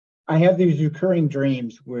I have these recurring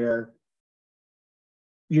dreams where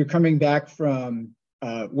you're coming back from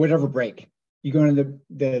whatever break. You go into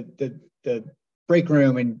the break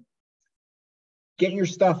room and getting your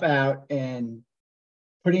stuff out and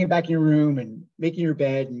putting it back in your room and making your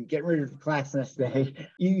bed and getting ready for class the next day.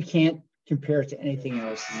 You can't compare it to anything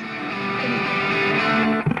else anymore.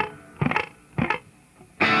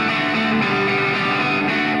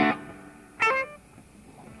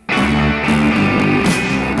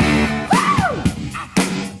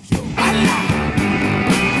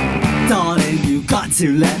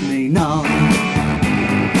 To let me know,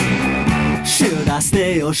 should I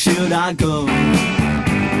stay or should I go?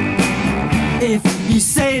 If you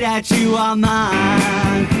say that you are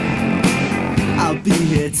mine, I'll be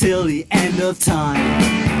here till the end of time.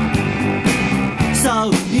 So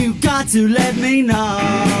you got to let me know,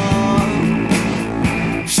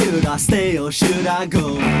 should I stay or should I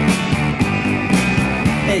go?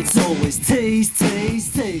 It's always tease,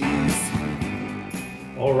 tease, tease.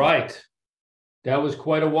 All right. That was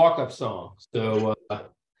quite a walk-up song. So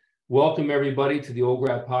welcome everybody to the Old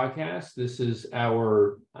Grad Podcast. This is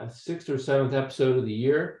our 6th or 7th episode of the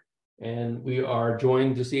year. And we are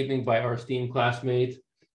joined this evening by our esteemed classmate,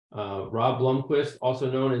 Rob Blomquist, also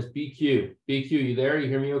known as BQ. BQ, you there? You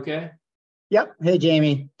hear me okay? Yep. Hey,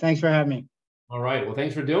 Jamie. Thanks for having me. All right. Well,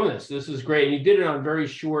 thanks for doing this. This is great. And you did it on very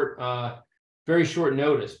short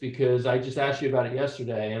notice because I just asked you about it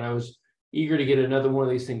yesterday and I was eager to get another one of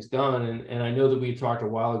these things done. And I know that we talked a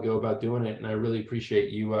while ago about doing it, and I really appreciate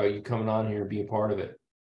you coming on here and being part of it.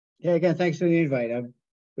 Yeah, again, thanks for the invite. I'm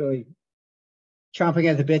really chomping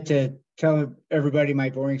at the bit to tell everybody my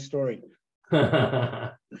boring story.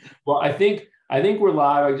 Well, I think we're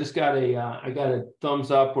live. I just got a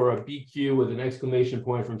thumbs up or a BQ with an exclamation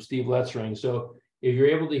point from Steve Letzring. So if you're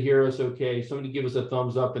able to hear us okay, somebody give us a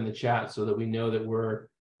thumbs up in the chat so that we know that we're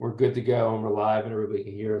good to go and we're live and everybody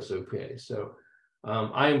can hear us okay. So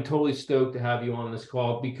I am totally stoked to have you on this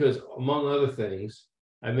call because, among other things,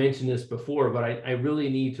 I mentioned this before, but I really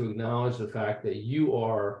need to acknowledge the fact that you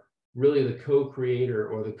are really the co-creator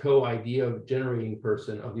or the co-idea generating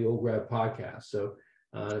person of the Old Grad Podcast. So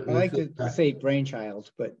I like to say brainchild,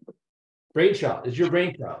 but brainchild. It's your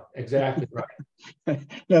brainchild. Exactly right.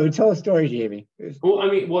 No, tell a story, Jamie.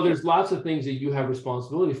 Well, there's lots of things that you have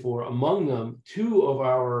responsibility for. Among them, 2 of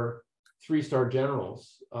our 3-star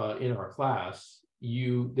generals in our class,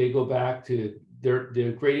 they go back to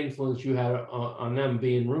the great influence you had on them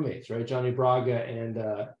being roommates, right? Johnny Braga and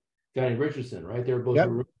Johnny Richardson, right? They were both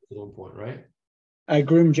roommates at one point, right? I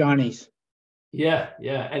groomed Johnny's. Yeah.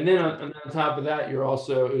 And then on top of that, it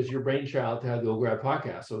was your brainchild to have the Old Grad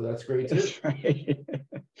Podcast. So that's great too. That's right.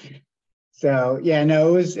 So yeah,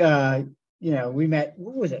 no, it was we met,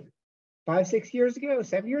 what was it, 5-6 years ago,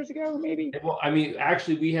 7 years ago, maybe? Well,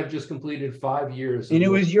 actually we have just completed 5 years. And it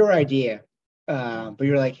was your idea. But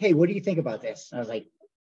you're like, hey, what do you think about this? And I was like,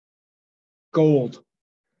 gold.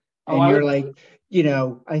 And you're like,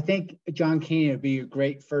 I think John Kane would be a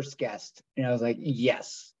great first guest. And I was like,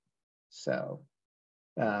 yes. So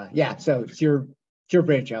so it's your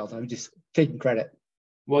brainchild. I'm just taking credit.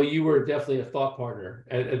 Well, you were definitely a thought partner,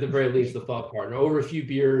 at the very least, a thought partner. Over a few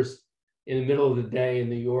beers in the middle of the day in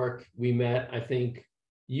New York, we met. I think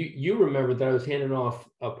you remembered that I was handing off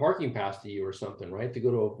a parking pass to you or something, right? To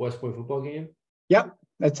go to a West Point football game? Yep.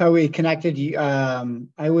 That's how we connected.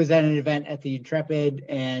 I was at an event at the Intrepid,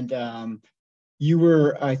 and you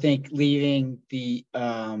were, I think, leaving the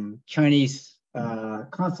Chinese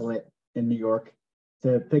consulate in New York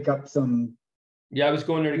to pick up some. Yeah, I was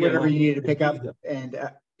going there to get whatever you needed to pick up, and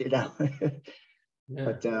Yeah.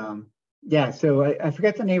 But so I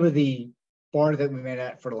forget the name of the bar that we met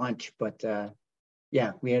at for lunch, but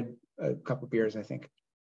we had a couple beers, I think.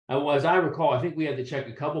 As I recall, I think we had to check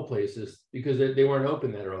a couple places because they weren't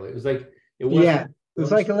open that early. It was like it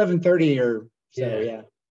was like 11:30 or so.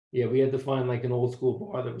 Yeah, we had to find like an old school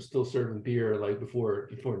bar that was still serving beer like before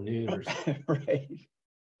noon or something. Right.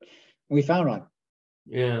 We found one.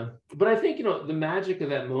 Yeah, but I think the magic of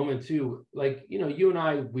that moment too. Like you and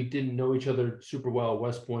I, we didn't know each other super well at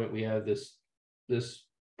West Point. We had this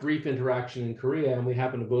brief interaction in Korea, and we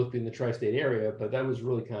happened to both be in the tri-state area, but that was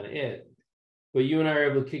really kind of it. But you and I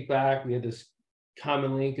were able to kick back. We had this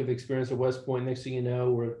common link of experience at West Point. Next thing you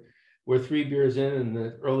know, we're 3 beers in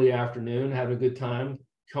the early afternoon, having a good time,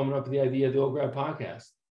 coming up with the idea of the Old Grad Podcast.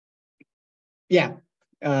 Yeah,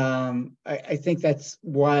 I think that's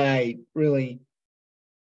why I really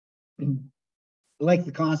like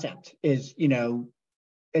the concept. Is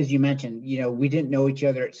as you mentioned, we didn't know each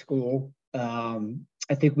other at school.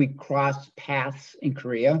 I think we crossed paths in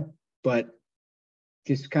Korea, but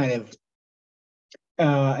just kind of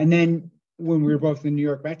And then when we were both in the New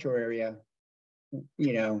York metro area,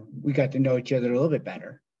 we got to know each other a little bit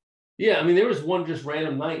better. Yeah, I mean, there was one just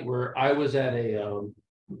random night where I was at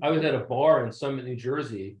a bar in Summit, New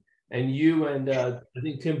Jersey, and you and I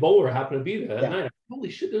think Tim Bowler happened to be there that night. Holy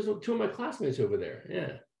shit, there's two of my classmates over there.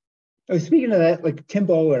 Yeah. Oh, speaking of that, like Tim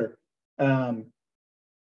Bowler,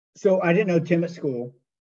 so I didn't know Tim at school.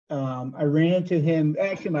 I ran into him.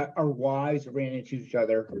 Actually, our wives ran into each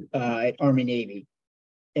other at Army Navy,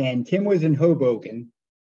 and Tim was in Hoboken,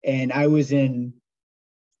 and I was in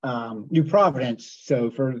New Providence. So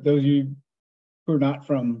for those of you who are not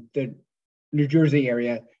from the New Jersey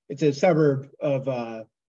area, it's a suburb of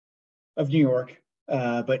New York,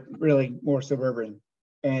 but really more suburban.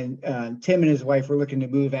 And Tim and his wife were looking to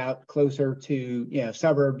move out closer to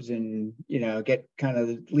suburbs and get kind of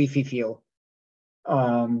the leafy feel.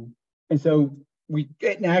 And so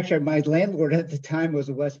actually my landlord at the time was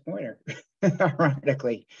a West Pointer,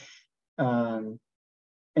 ironically.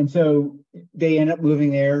 And so they ended up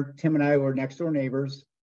moving there. Tim and I were next door neighbors.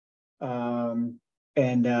 And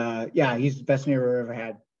he's the best neighbor I ever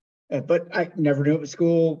had. But I never knew him at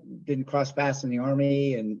school, didn't cross paths in the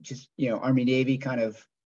Army, and just, Army Navy kind of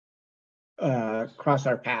crossed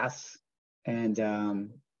our paths. And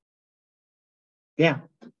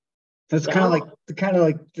that's kind of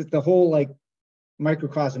like the whole like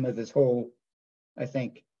microcosm of this whole, I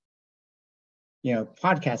think,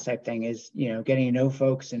 podcast type thing is, getting to know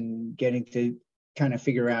folks and getting to kind of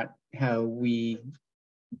figure out how we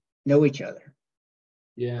know each other.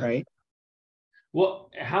 Yeah. Right. Well,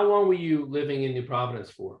 how long were you living in New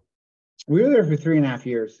Providence for? We were there for 3.5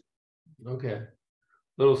 years. Okay.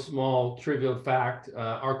 Little small trivial fact.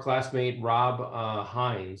 Our classmate, Rob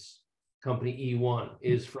Hines, company E1,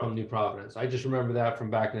 is from New Providence. I just remember that from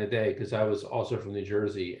back in the day because I was also from New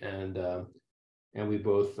Jersey, and we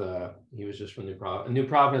both, he was just from New Providence. New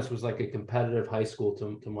Providence was like a competitive high school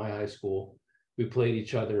to my high school. We played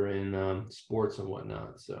each other in sports and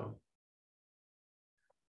whatnot. So,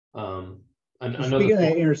 speaking of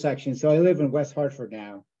that intersection, so I live in West Hartford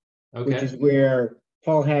now, which is where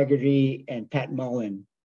Paul Haggerty and Pat Mullen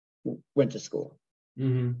went to school.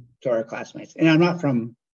 Mm-hmm. So our classmates. And I'm not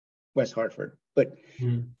from West Hartford, but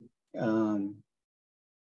that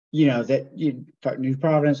you talk New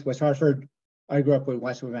Providence, West Hartford. I grew up in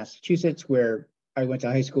Westwood, Massachusetts, where I went to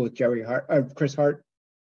high school with Chris Hart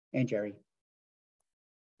and Jerry.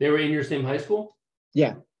 They were in your same high school?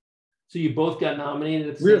 Yeah. So you both got nominated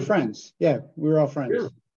at the We were friends. Yeah, we were all friends. Really?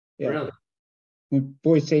 Yeah. Really? We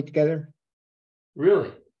boys stayed together.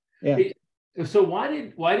 Really? Yeah. So why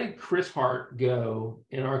did Chris Hart go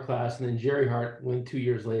in our class and then Jerry Hart went 2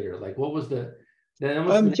 years later? Like, what was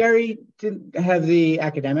Jerry didn't have the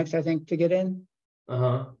academics, I think, to get in.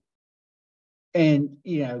 Uh-huh. And,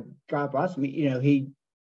 God bless him, he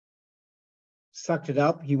sucked it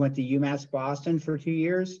up. He went to UMass Boston for 2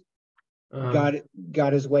 years,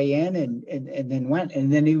 got his way in and then went.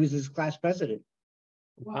 And then he was his class president.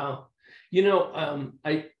 Wow.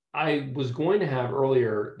 I was going to have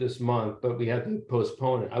earlier this month, but we had to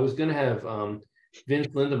postpone it. I was going to have Vince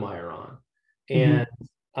Lindemeyer on. And,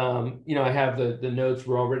 I have the notes,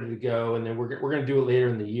 we're all ready to go. And then we're going to do it later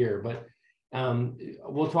in the year. But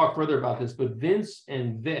we'll talk further about this. But Vince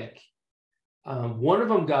and Vic, one of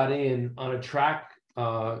them got in on a track,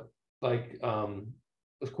 a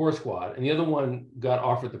core squad, and the other one got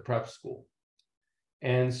offered the prep school.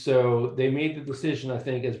 And so they made the decision, I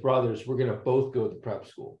think, as brothers, we're going to both go to prep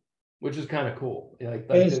school, which is kind of cool. It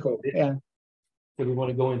is cool. Yeah. So we want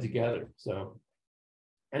to go in together. So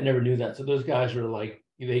I never knew that. So those guys are like,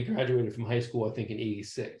 they graduated from high school, I think, in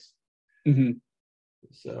 86. Mm-hmm.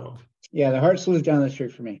 So. Yeah, the Harts lived down the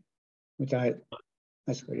street from me. We went to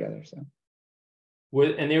high school together. So.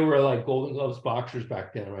 And they were like Golden Gloves boxers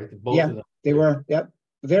back then, right? Both of them. They were. Yep.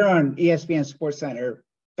 They're on ESPN Sports Center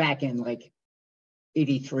back in like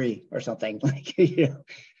 83 or something. So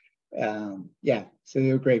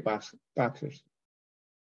they were great boxers.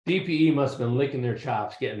 DPE must have been licking their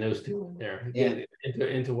chops getting those two in there,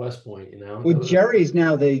 into West Point, Well, Jerry's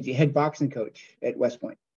now the head boxing coach at West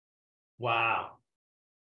Point. Wow.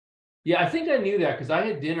 Yeah, I think I knew that because I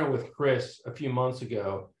had dinner with Chris a few months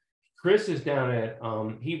ago. Chris is down at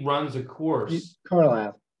he runs a course.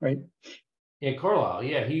 Carlisle, right? Yeah, Carlisle.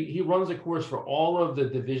 Yeah, he runs a course for all of the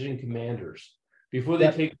division commanders. Before they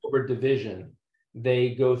take over division,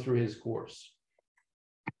 they go through his course.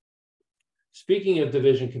 Speaking of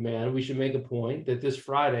division command, we should make a point that this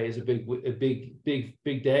Friday is a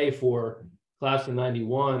big day for Class of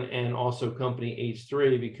 91 and also Company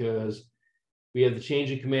H3 because we have the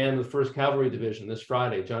change in command of the 1st Cavalry Division this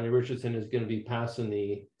Friday. Johnny Richardson is going to be passing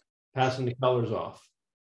the colors off.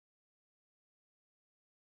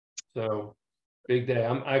 So big day.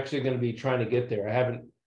 I'm actually going to be trying to get there. I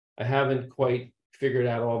haven't quite figured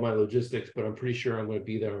out all my logistics, but I'm pretty sure I'm going to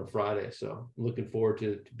be there on Friday. So I'm looking forward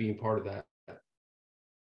to being part of that.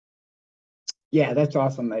 Yeah, that's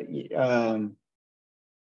awesome.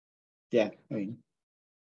 Yeah, I mean,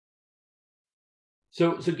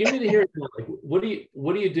 So give me the here. Like, what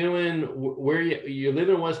are you doing? Where you live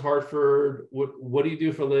in West Hartford? What do you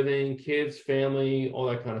do for a living? Kids, family, all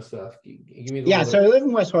that kind of stuff. Give me the yeah. So I live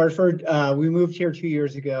in West Hartford. We moved here 2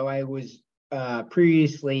 years ago. I was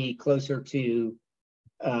previously closer to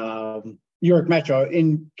New York Metro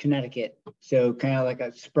in Connecticut, so kind of like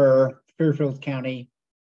a Fairfield County,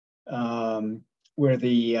 where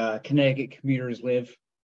the Connecticut commuters live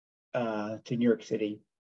to New York City.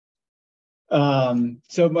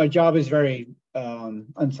 So my job is very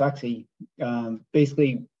unsexy.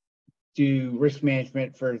 Basically, do risk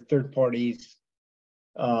management for third parties.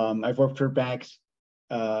 I've worked for banks,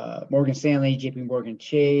 Morgan Stanley, JP Morgan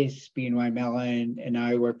Chase, BNY Mellon, and now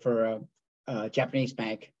I work for a Japanese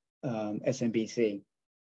bank, SMBC.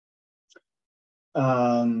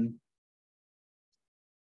 And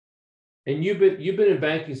you've been in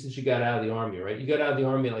banking since you got out of the Army, right? You got out of the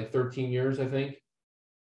Army at like 13 years, I think.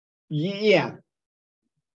 Yeah,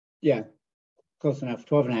 close enough,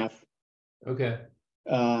 12 and a half. Okay.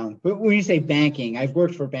 But when you say banking, I've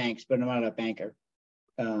worked for banks, but I'm not a banker.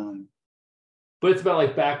 But it's about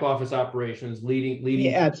like back office operations, leading.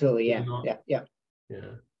 Yeah, absolutely. Yeah.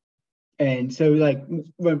 And so, like,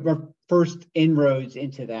 my first inroads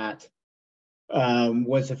into that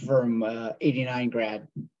was from 89 grad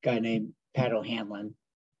guy named Pat O'Hanlon,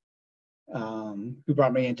 who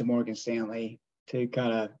brought me into Morgan Stanley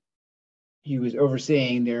to he was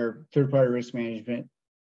overseeing their third-party risk management,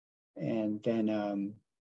 and then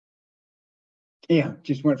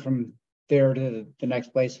just went from there to the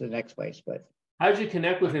next place to the next place. But how did you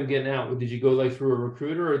connect with him getting out? Did you go like through a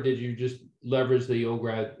recruiter, or did you just leverage the Old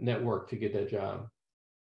Grad network to get that job?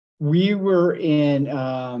 We were in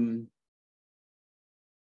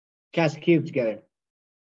Castle Cube together.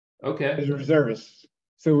 Okay. As reservists.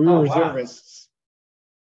 So we were reservists.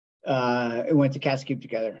 And went to Castle Cube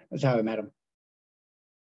together. That's how I met him.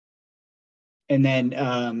 And then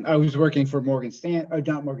I was working for Thomson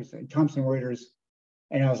Reuters,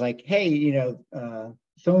 and I was like, hey,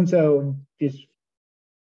 so-and-so just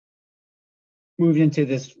moved into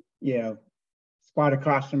this, spot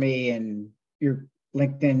across from me, and you're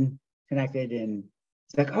LinkedIn connected, and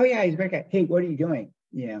it's like, oh yeah, he's a great guy. Hey, what are you doing?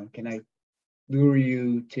 Can I lure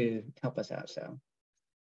you to help us out? So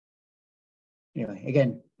anyway,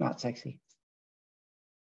 again, not sexy.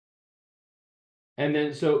 And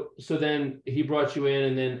then so then he brought you in,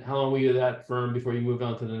 and then how long were you at that firm before you moved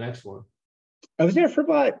on to the next one? I was there for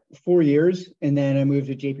about 4 years, and then I moved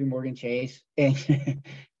to JP Morgan Chase, and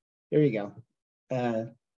there you go.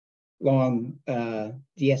 Long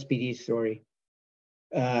DSPD story.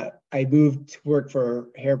 I moved to work for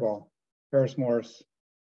Harris Morris.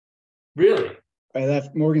 Really? I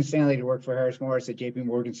left Morgan Stanley to work for Harris Morris at JP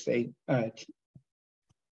Morgan State.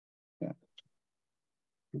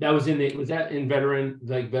 That was was that in veteran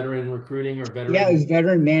recruiting or veteran? Yeah, it was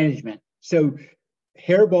veteran management. So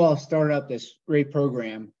Hairball started up this great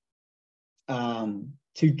program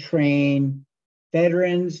to train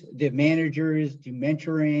veterans, the managers, do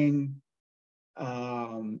mentoring.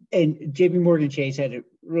 And JP Morgan Chase had a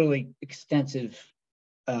really extensive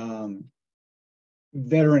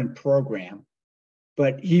veteran program,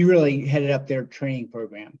 but he really headed up their training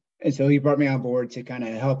program. And so he brought me on board to kind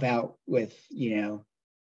of help out with, with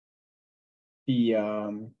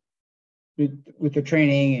the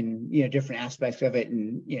training and, different aspects of it,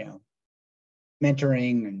 and,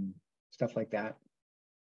 mentoring and stuff like that.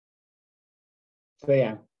 So,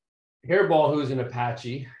 yeah. Hairball, who's an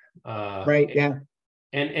Apache. Right. Yeah.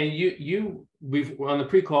 And we've on the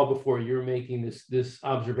pre-call before, you were making this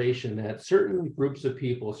observation that certain groups of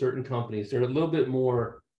people, certain companies, they're a little bit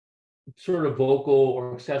more sort of vocal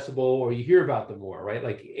or accessible, or you hear about them more, right?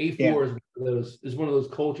 Like A4 is one of those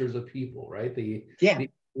cultures of people, right? The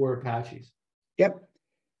A4 Apaches. Yep.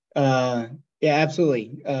 Yeah,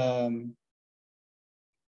 absolutely.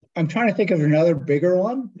 I'm trying to think of another bigger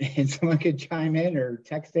one, and someone could chime in or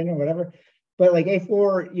text in or whatever. But like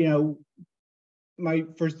A4, my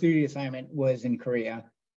first duty assignment was in Korea,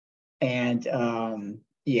 and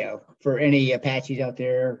for any Apaches out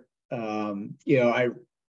there, I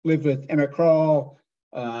lived with Emmett Krall,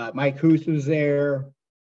 Mike Hoos was there.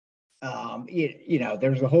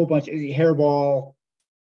 There was a whole bunch of Hairball.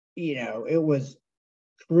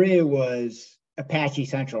 Korea was Apache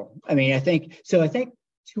Central. I mean, I think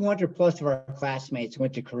 200 plus of our classmates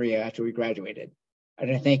went to Korea after we graduated.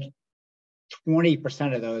 And I think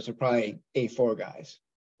 20% of those are probably A4 guys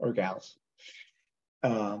or gals.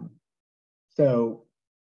 So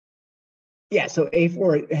yeah, so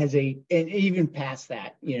A4 has and even past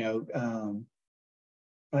that,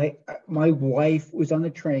 my wife was on the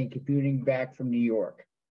train commuting back from New York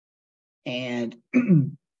and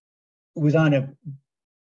was on a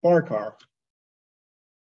bar car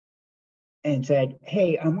and said,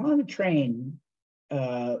 "Hey, I'm on the train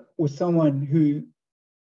with someone who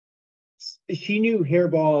she knew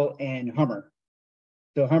Hairball and Hummer."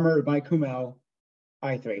 So Hummer, Mike Hummel,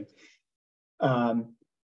 I3.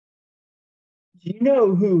 Do you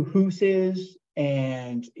know who Hoos is?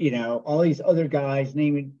 And, all these other guys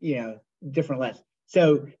naming, different lists.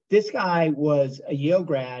 So this guy was a Yale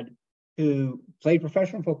grad who played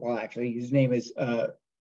professional football, actually. His name is,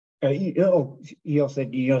 he also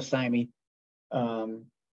said, Simey.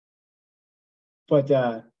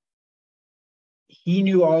 But he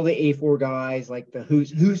knew all the A4 guys, like the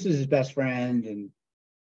Hoos is his best friend.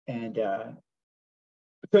 And so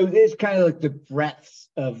it's kind of like the breadth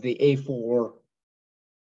of the A4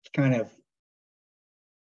 kind of,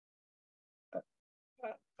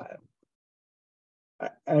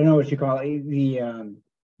 I don't know what you call it.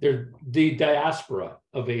 They're the diaspora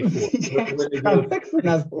of A4. That's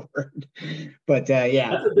another word. But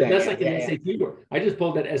yeah. That's like an SAT word. I just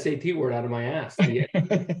pulled that SAT word out of my ass. The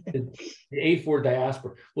A4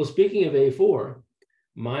 diaspora. Well, speaking of A4,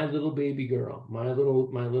 my little baby girl, my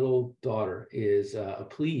little daughter is a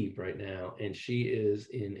plebe right now, and she is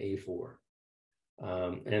in A4.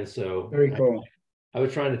 And so very cool. I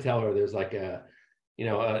was trying to tell her there's like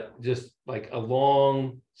just like a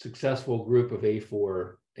long, successful group of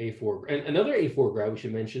A4. And another A4 grad we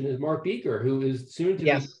should mention is Mark Beaker, who is soon to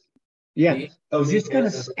be. Yeah. I was just going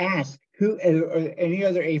to ask who any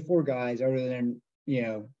other A4 guys other than,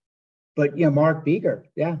 but Mark Beaker.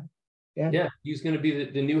 Yeah. He's going to be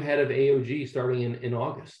the new head of AOG starting in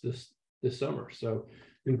August this summer. So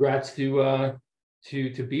congrats to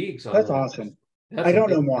Beeks. That's awesome. I don't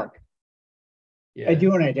know Mark. Yeah. I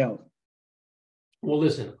do and I don't. Well,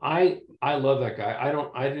 listen, I love that guy.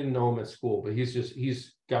 I didn't know him at school, but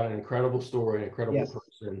he's got an incredible story, an incredible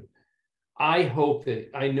person. I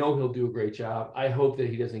know he'll do a great job. I hope that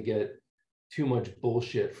he doesn't get too much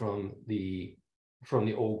bullshit from the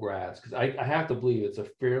old grads, because I have to believe it's a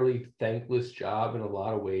fairly thankless job in a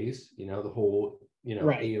lot of ways, the whole,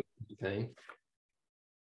 right. AOC thing.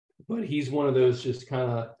 But he's one of those just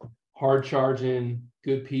kind of hard charging,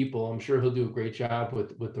 good people. I'm sure he'll do a great job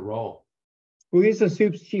with the role. Well, he's the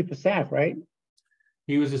SOUP's chief of staff, right?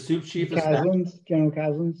 He was the SOUP's chief of staff. General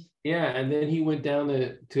Caslins. Yeah, and then he went down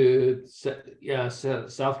to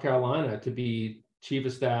South Carolina to be chief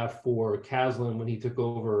of staff for Caslin when he took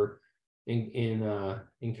over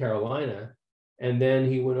in Carolina, and then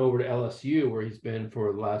he went over to LSU where he's been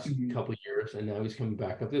for the last couple of years, and now he's coming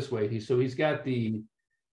back up this way. He's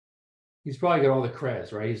probably got all the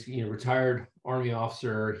creds, right? He's retired Army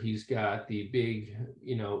officer. He's got the big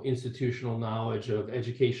institutional knowledge of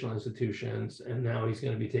educational institutions, and now he's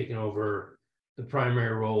going to be taking over the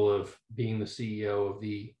primary role of being the CEO of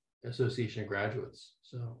the Association of Graduates.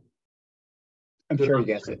 So I'm sure he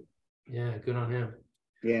gets it. Yeah, good on him.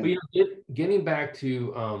 Yeah. But, getting back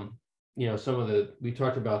to we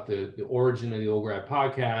talked about the origin of the Old Grad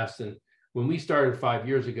Podcast, and when we started 5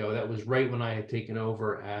 years ago, that was right when I had taken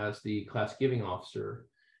over as the class giving officer.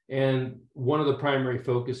 And one of the primary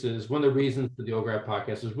focuses, one of the reasons for the Old Grad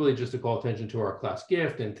Podcast is really just to call attention to our class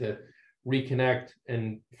gift and to reconnect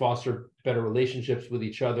and foster better relationships with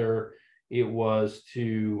each other. It was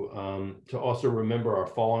to also remember our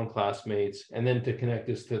fallen classmates, and then to connect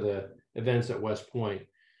us to the events at West Point.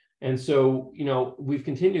 And so, we've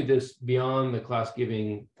continued this beyond the class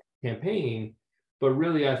giving campaign, but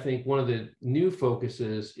really, I think one of the new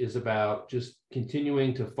focuses is about just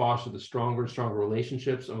continuing to foster the stronger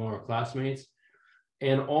relationships among our classmates,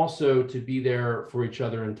 and also to be there for each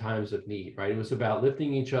other in times of need, right? It was about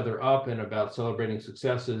lifting each other up and about celebrating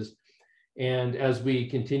successes. And as we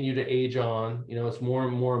continue to age on, it's more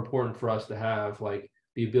and more important for us to have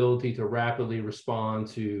the ability to rapidly respond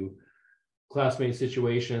to classmate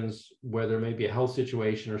situations, where there may be a health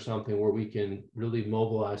situation or something where we can really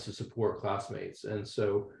mobilize to support classmates. And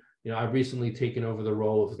so, I've recently taken over the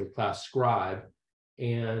role of the class scribe.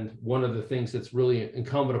 And one of the things that's really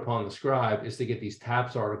incumbent upon the scribe is to get these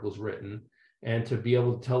TAPS articles written and to be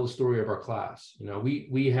able to tell the story of our class.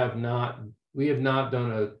 We have not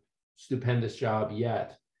done a stupendous job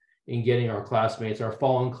yet in getting our classmates, our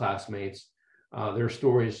fallen classmates, their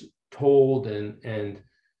stories told and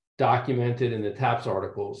documented in the TAPS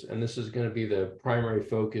articles. And this is going to be the primary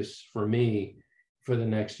focus for me for the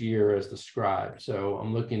next year as the scribe. So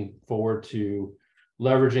I'm looking forward to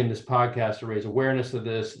leveraging this podcast to raise awareness of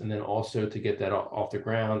this, and then also to get that off the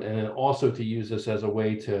ground, and then also to use this as a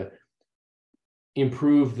way to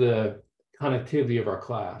improve the connectivity of our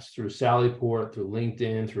class through Sallyport, through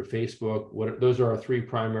LinkedIn, through Facebook. Those are our three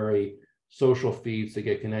primary social feeds to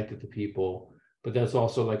get connected to people, but that's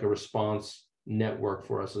also like a response network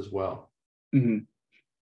for us as well. Mm-hmm.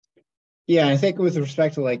 Yeah, I think with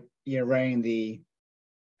respect to like, writing the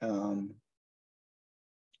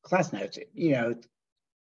class notes,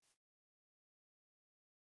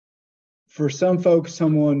 for some folks,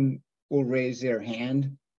 someone will raise their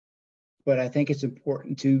hand, but I think it's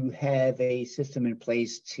important to have a system in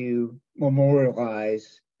place to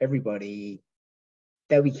memorialize everybody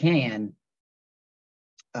that we can.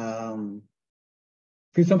 Because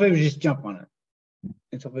some people just jump on it.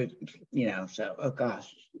 And some people, so, oh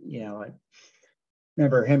gosh, I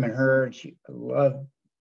remember him and her, and I loved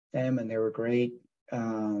them and they were great.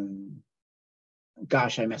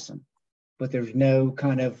 Gosh, I miss them. But there's no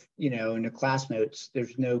kind of, in the class notes,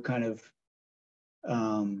 there's no kind of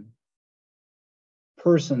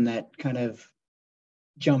person that kind of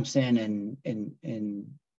jumps in and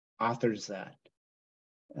authors that.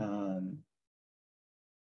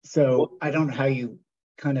 So I don't know how you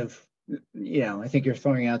kind of, I think you're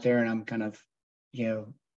throwing out there, and I'm kind of,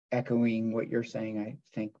 echoing what you're saying, I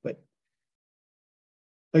think, but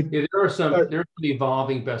like, yeah, there's some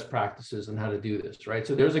evolving best practices on how to do this, right?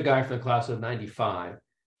 So there's a guy from the class of 95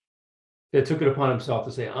 that took it upon himself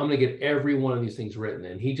to say, I'm going to get every one of these things written.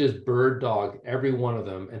 And he just bird dogged every one of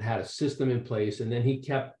them and had a system in place. And then he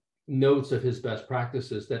kept notes of his best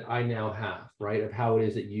practices that I now have, right? Of how it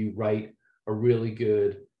is that you write a really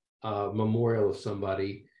good memorial of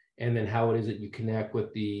somebody, and then how it is that you connect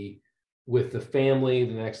with the family,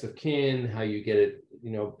 the next of kin, how you get it,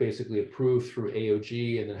 basically approved through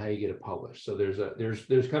AOG, and then how you get it published. So there's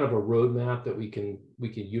kind of a roadmap that we can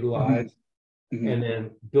utilize, mm-hmm. and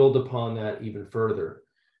then build upon that even further.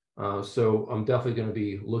 So I'm definitely going to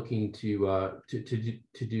be looking to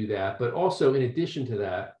do that. But also, in addition to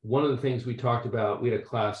that, one of the things we talked about, we had a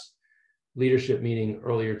class leadership meeting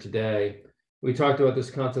earlier today. We talked about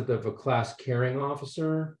this concept of a class caring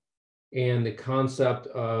officer, and the concept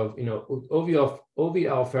of, Ovi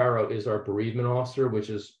Alfaro is our bereavement officer, which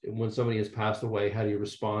is when somebody has passed away, how do you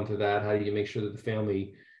respond to that? How do you make sure that the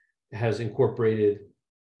family has incorporated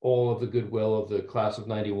all of the goodwill of the class of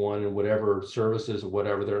 91 and whatever services or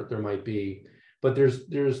whatever there might be. But there's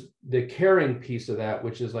the caring piece of that,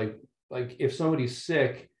 which is like if somebody's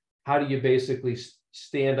sick, how do you basically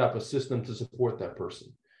stand up a system to support that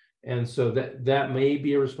person? And so that may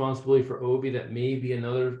be a responsibility for Ovi, that may be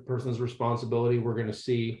another person's responsibility. We're going to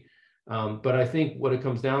see. But I think what it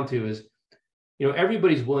comes down to is,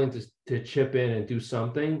 everybody's willing to chip in and do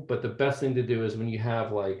something. But the best thing to do is when you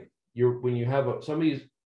have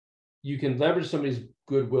you can leverage somebody's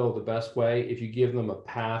goodwill the best way if you give them a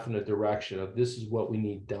path and a direction of this is what we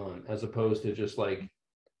need done, as opposed to just like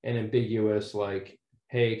an ambiguous, like,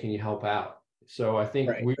 hey, can you help out? So I think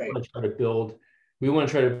we want to try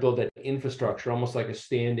to build that infrastructure, almost like a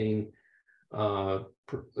standing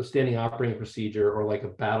operating procedure, or like a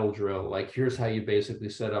battle drill. Like, here's how you basically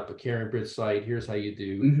set up a caring bridge site. Here's how you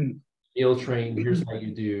do mm-hmm. meal train. Here's how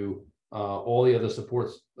you do all the other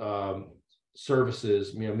supports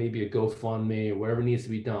services. Maybe a GoFundMe or whatever needs to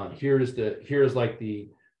be done. Here's like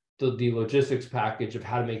the logistics package of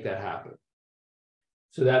how to make that happen.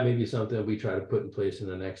 So that may be something that we try to put in place in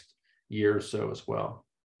the next year or so as well.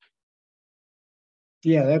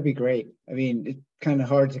 Yeah, that'd be great. I mean, it's kind of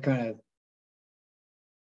hard to kind of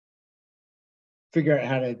figure out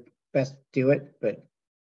how to best do it, but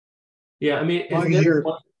yeah, I mean,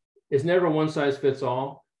 it's never one size fits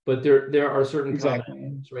all, but there are certain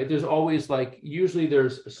commonalities, right? There's always usually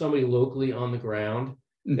there's somebody locally on the ground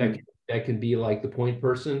mm-hmm. that can be like the point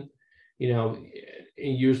person, and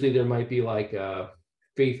usually there might be like a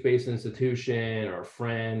faith-based institution or a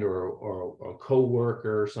friend or a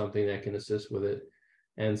co-worker or something that can assist with it.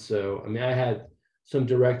 And so, I mean, I had some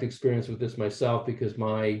direct experience with this myself because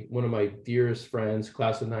one of my dearest friends,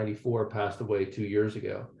 class of 94, passed away 2 years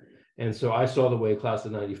ago. And so I saw the way class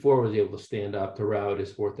of 94 was able to stand up to rally to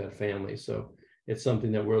support that family. So it's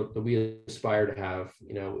something that we aspire to have,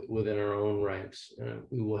 within our own ranks.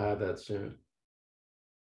 We will have that soon.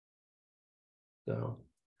 So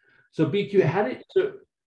BQ, so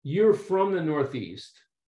you're from the Northeast.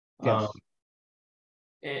 Yes.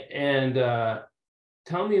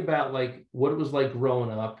 Tell me about what it was like growing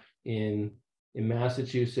up in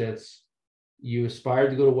Massachusetts. You aspired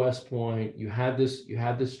to go to West Point. You had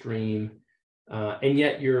this dream. And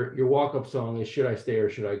yet your walk-up song is "Should I Stay or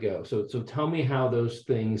Should I Go?" So tell me how those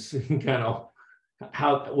things kind of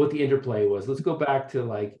what the interplay was. Let's go back to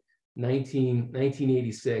like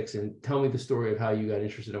 1986 and tell me the story of how you got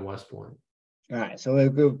interested in West Point. All right, so we'll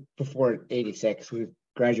go before 86. We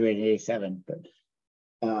graduated in 87, but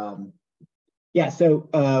yeah.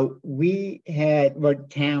 So we had our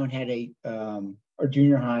town had our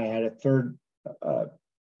junior high had a third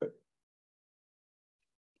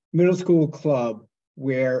middle school club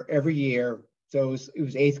where every year, so it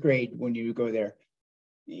was eighth grade when you go there.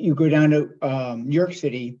 You go down to New York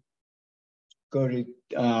City, go to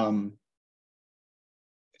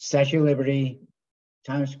Statue of Liberty,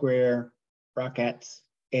 Times Square, Rockettes,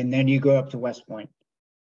 and then you go up to West Point.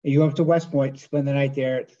 You go up to West Point, spend the night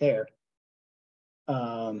there. It's there.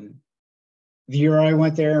 The year I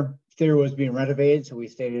went there, theater was being renovated, so we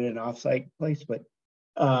stayed in an offsite place. But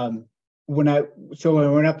when I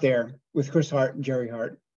went up there with Chris Hart and Jerry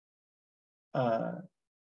Hart,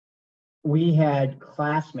 we had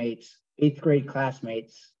classmates, eighth grade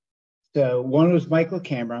classmates. So one was Michael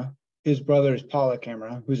Camera, his brother is Paula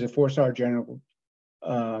Camera, who's a 4-star general,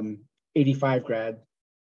 85 grad,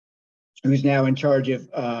 who's now in charge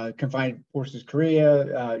of Confined Forces Korea,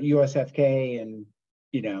 USFK, and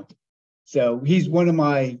so he's one of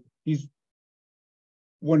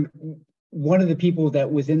the people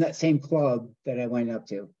that was in that same club that I went up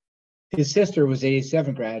to. His sister was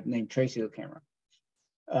 87 grad named Tracy Camera.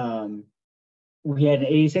 We had an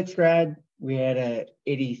 86 grad, we had a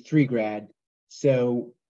 83 grad.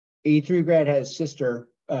 So 83 grad had a sister,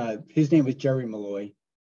 his name was Jerry Malloy.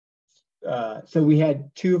 So we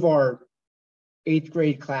had two of our eighth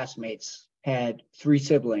grade classmates had 3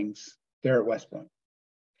 siblings there at West Point.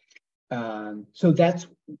 So that's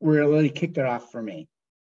where it really kicked it off for me.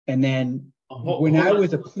 And then when I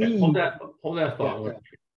was a plebe, hold that thought. Yeah.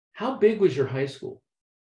 How big was your high school?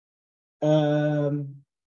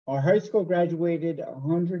 Our high school graduated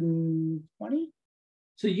 120.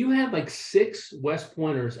 So you had like 6 West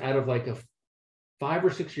Pointers out of like a 5 or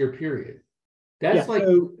 6 year period. That's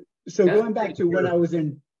so going back to when I was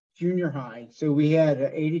in junior high. So we had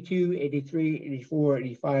 82, 83, 84,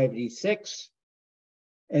 85, 86.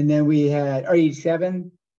 And then we had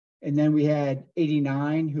 87. And then we had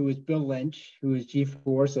 89, who was Bill Lynch, who was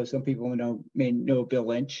G4. So some people may know Bill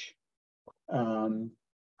Lynch.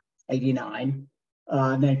 89.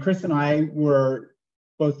 And then Chris and I were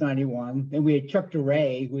both 91. Then we had Chuck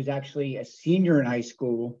DeRay, who was actually a senior in high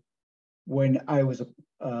school when I was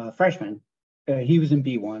a freshman. He was in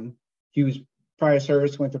B1. He was prior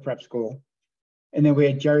service, went to prep school. And then we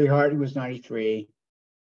had Jerry Hart, who was 93.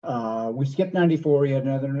 We skipped 94. We had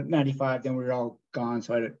another 95. Then we were all gone,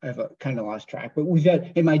 so I've kind of lost track. But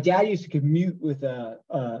and my dad used to commute with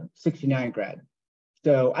a 69 grad.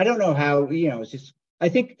 So I don't know how, it's just, I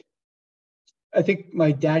think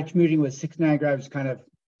my dad commuting with 69 grad was kind of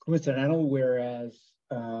coincidental, whereas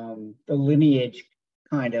the lineage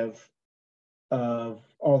kind of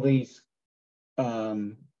all these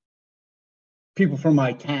people from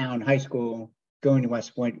my town, high school, going to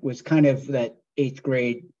West Point was kind of that 8th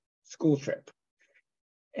grade school trip.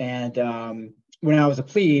 And when I was a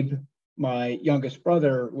plebe, my youngest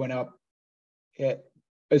brother went up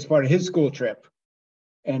as part of his school trip.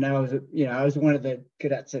 And I was one of the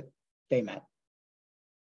cadets that they met.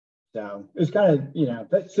 So it was kind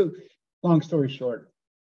of, so long story short,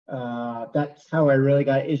 that's how I really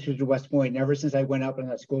got interested in West Point. And ever since I went up on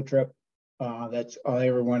that school trip, that's all I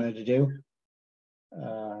ever wanted to do.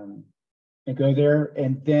 And go there.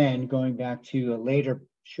 And then going back to a later,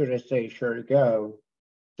 should I say, sure to go,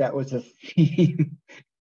 that was a theme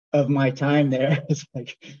of my time there. It's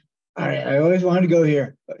like, all right, I always wanted to go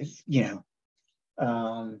here, but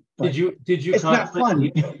did you it's not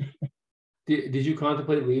fun. Did you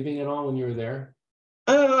contemplate leaving at all when you were there?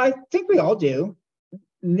 I think we all do.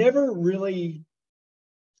 Never really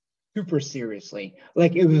super seriously.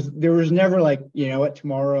 Like there was never like, what,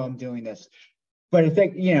 tomorrow I'm doing this. But I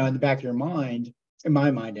think, in the back of your mind, in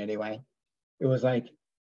my mind anyway, it was like,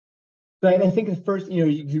 but I think at first,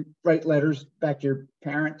 you write letters back to your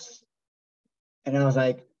parents. And I was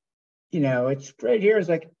like, it's great here. It's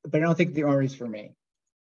like, but I don't think the Army's for me.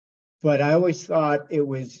 But I always thought it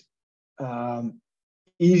was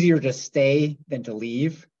easier to stay than to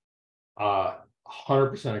leave.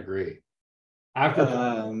 100% agree. After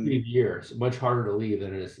 5 years, much harder to leave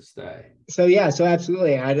than it is to stay. So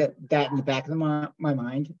absolutely, I had that in the back of my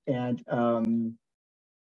mind, and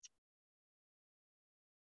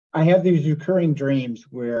I have these recurring dreams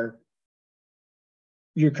where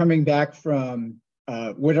you're coming back from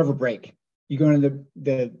whatever break. You go into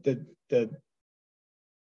the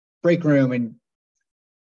break room and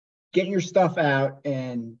getting your stuff out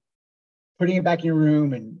and putting it back in your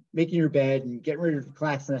room and making your bed and getting ready for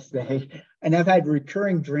class the next day. And I've had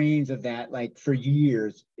recurring dreams of that like for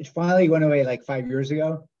years. It finally went away like 5 years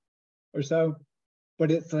ago or so. But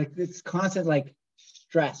it's like this constant like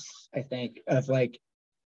stress, I think, of like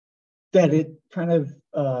that it kind of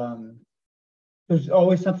there's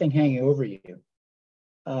always something hanging over you.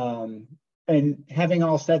 And having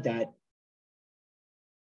all said that,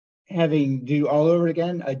 having do all over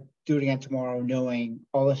again, I do it again tomorrow, knowing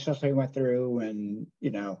all the stuff I went through, and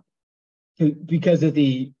because of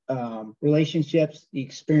the relationships, the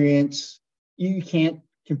experience, you can't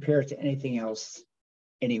compare it to anything else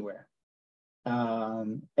anywhere.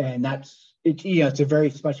 And that's it. It's a very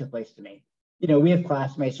special place to me. We have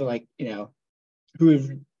classmates who are like, who have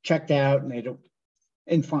checked out and they don't,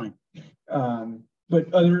 and fine.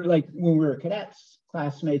 But other, like when we were cadets,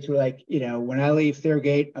 classmates were like, when I leave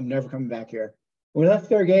Thurgate, I'm never coming back here. When I left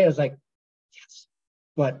Thurgate, I was like, yes,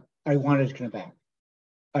 but I wanted to come back.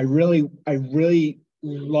 I really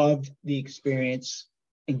loved the experience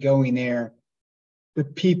and going there, the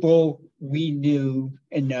people we knew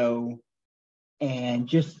and know, and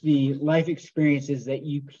just the life experiences that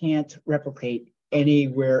you can't replicate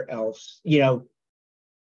anywhere else.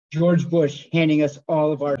 George Bush handing us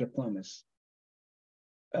all of our diplomas.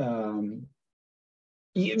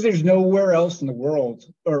 There's nowhere else in the world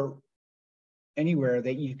or anywhere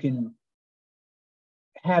that you can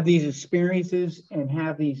have these experiences and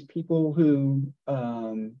have these people who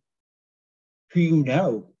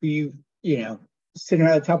you sitting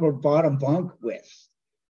at the top of a bottom bunk with,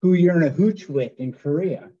 who you're in a hooch with in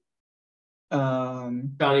Korea.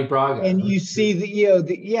 Johnny Braga. And you see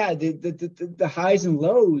the highs and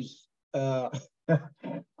lows.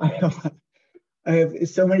 I have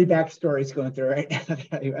so many backstories going through right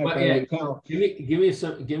now. Give me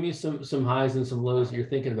some highs and some lows that you're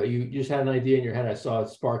thinking about. You just had an idea in your head. I saw it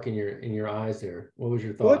spark in your eyes there. What was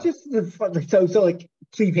your thought? Well, just so like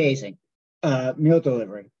sleep hazing, meal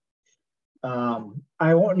delivery.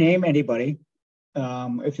 I won't name anybody.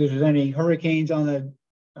 If there's any hurricanes on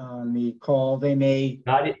the call, they may.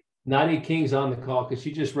 Nadia King's on the call because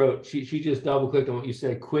she just wrote, she just double clicked on what you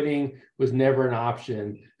said. Quitting was never an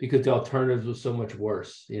option because the alternatives was so much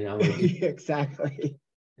worse, Exactly.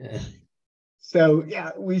 Yeah. So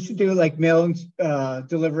yeah, we used to do like mail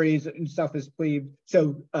deliveries and stuff as plebe.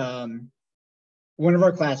 So one of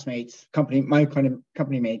our classmates, my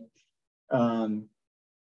company mate, got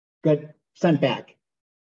sent back.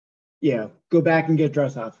 Go back and get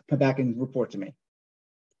dressed off, come back and report to me.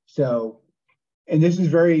 So, and this is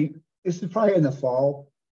probably in the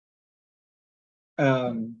fall.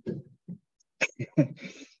 And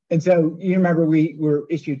so you remember we were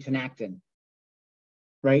issued Tenactin,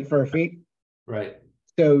 right, for our feet? Right.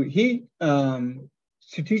 So he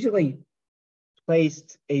strategically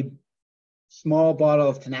placed a small bottle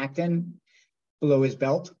of Tenactin below his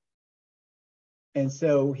belt. And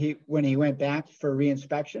so when he went back for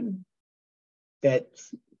reinspection, that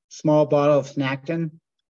small bottle of Tenactin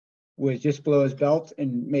was just below his belt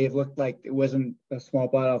and may have looked like it wasn't a small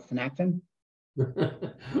bottle of Tenactin.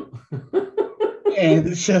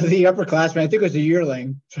 And so the upperclassman, I think it was a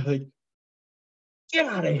yearling, so like, get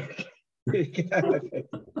out of here. Get out of here.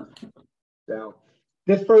 So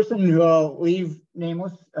this person who I'll leave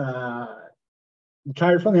nameless,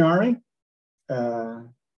 retired from the Army,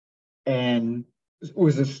 and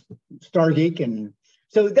was a star geek. And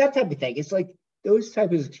so that type of thing. It's like those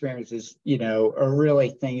type of experiences, are really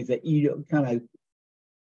things that you kind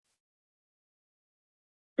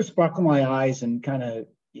of sparkle my eyes and kind of,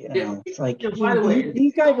 it's like, by the way,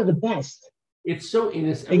 these guys are the best. It's so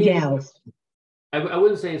innocent. And gals. I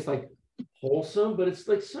wouldn't say it's like wholesome, but it's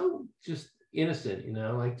like so just innocent,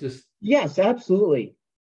 like just. Yes, absolutely.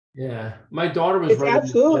 Yeah. My daughter was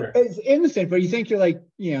it's innocent, but you think you're like,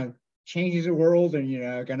 changes the world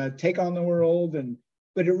and, gonna take on the world.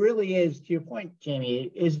 But it really is, to your point, Jamie,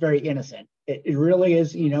 it is very innocent. It really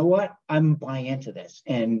is, you know what? I'm buying into this.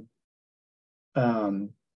 And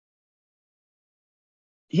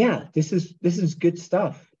this is good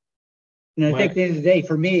stuff. And I think at the end of the day,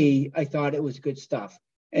 for me, I thought it was good stuff.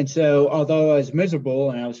 And so although I was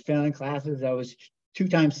miserable and I was failing classes, I was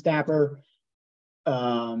 2-time stapper.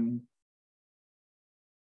 And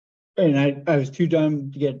I was too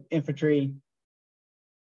dumb to get infantry.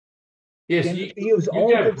 Yes, you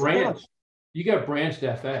got branched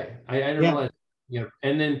FA. I didn't realize,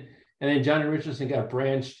 and then Johnny Richardson got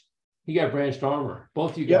branched. He got branched armor.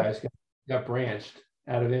 Both you guys got branched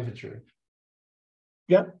out of infantry.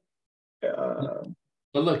 Yep.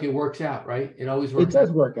 But look, it works out, right? It always It works does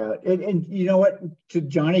out. work out. And you know what? To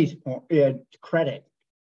Johnny's credit,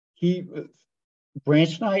 he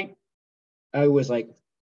branch night, I was like,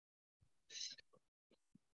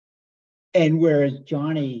 and whereas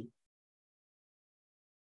Johnny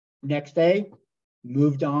next day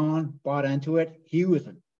moved on, bought into it. He was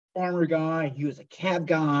an armor guy. He was a cab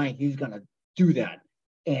guy. He was going to do that.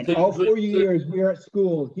 And So, all 4 years we were at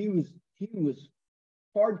school, he was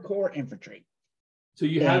hardcore infantry. so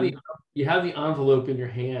you have the envelope in your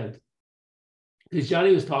hand, because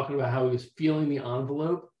Johnny was talking about how he was feeling the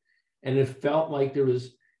envelope, and it felt like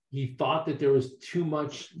he thought that there was too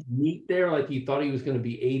much meat there, like he thought he was going to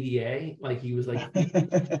be ADA, like he was like,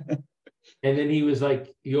 and then he was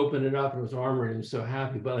like, he opened it up and it was armor, and he was so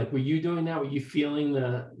happy. But like, were you doing that? Were you feeling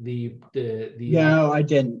the No, I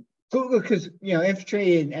didn't. Because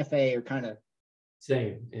infantry and FA are kind of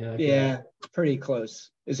same? Yeah, pretty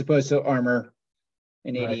close as opposed to armor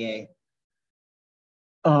and right.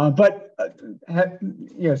 ADA. But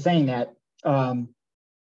saying that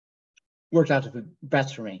worked out the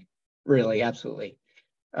best for me, really, absolutely.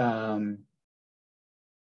 I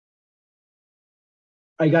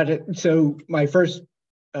got it. So my first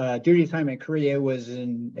duty assignment in Korea was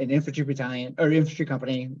in an infantry battalion or infantry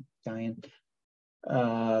company battalion.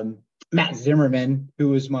 Matt Zimmerman, who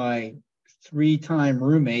was my 3-time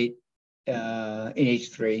roommate in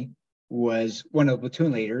H3, was one of the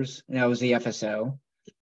platoon leaders, and I was the FSO.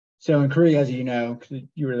 So in Korea, as you know,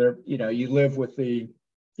 you were there, you live with your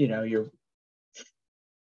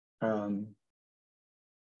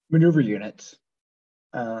maneuver units.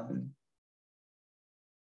 And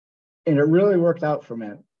it really worked out from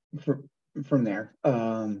there.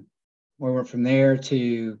 We went from there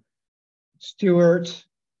to Stuart,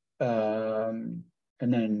 and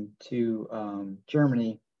then to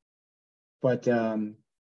Germany. But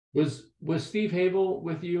Was Steve Habel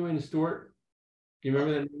with you in Stuart? Do you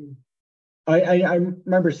remember that name? I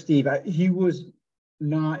remember Steve. He was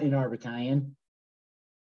not in our battalion.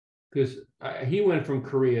 Because he went from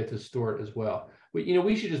Korea to Stuart as well. But,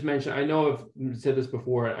 we should just mention, I know I've said this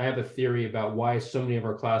before, I have a theory about why so many of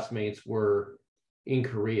our classmates were in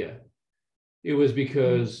Korea. It was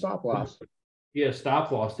because stop loss. Yeah,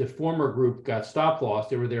 stop loss. The former group got stop loss.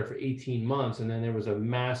 They were there for 18 months, and then there was a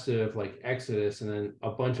massive exodus, and then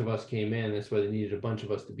a bunch of us came in. That's why they needed a bunch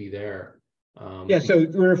of us to be there. So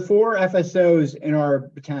there were 4 FSOs in our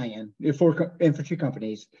battalion, 4 infantry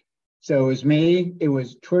companies. So it was me, it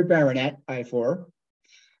was Troy Baronet, I4,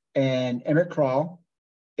 and Emmett Krall,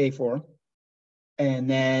 A4, and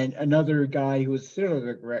then another guy who was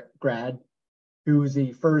Citadel grad, who was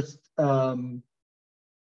the first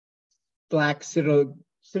Black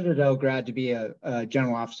Citadel grad to be a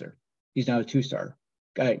general officer. He's now a 2-star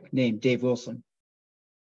guy named Dave Wilson.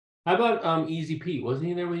 How about Easy Pete? Wasn't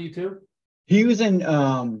he there with you too? He was in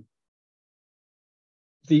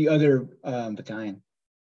the other battalion.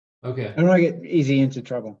 Okay. I don't want to get Easy into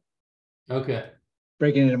trouble. Okay.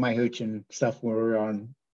 Breaking into my hooch and stuff where we're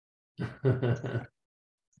on. I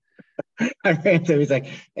ran to him. He's like,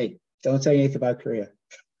 "Hey, don't say anything about Korea."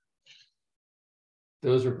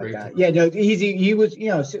 Those were great. Yeah, no, Easy. He was,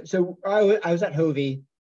 so I was at Hovey,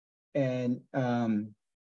 and what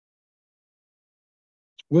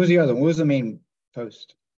was the other one? What was the main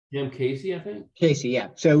post? Casey, I think. Casey, yeah.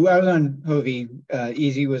 So I was on Hovey.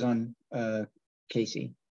 Easy was on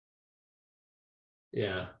Casey.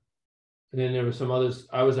 Yeah. And then there were some others.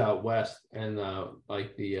 I was out west and the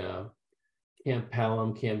Camp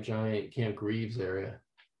Pelham, Camp Giant, Camp Greaves area.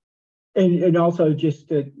 And also just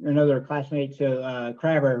another classmate, so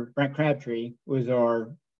Brent Crabtree was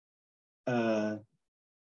our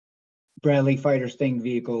Bradley Fighter Sting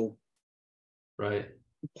vehicle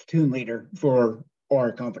platoon leader for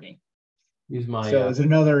our company. He's my so as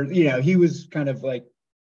another, he was kind of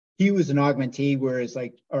he was an augmentee, whereas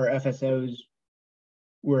our FSOs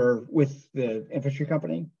were with the infantry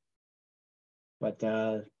company. But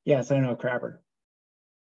yes, I know Crabber.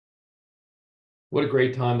 What a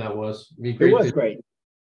great time that was. It was great.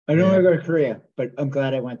 I don't want to go to Korea, but I'm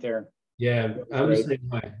glad I went there. Yeah, I'm the same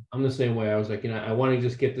way. I'm the same way. I was like, I want to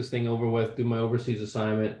just get this thing over with, do my overseas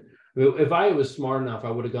assignment. If I was smart enough,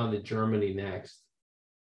 I would have gone to Germany next.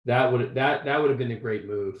 That would have been a great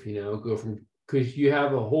move, go from, because you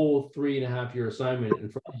have a whole 3.5-year assignment in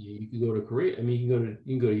front of you. You could go to Korea. I mean, you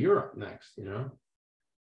can go to Europe next, If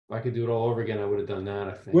I could do it all over again, I would have done that,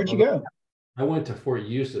 I think. Where'd you go? I went to Fort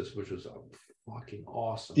Eustis, which was fucking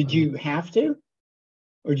awesome. Did you have to,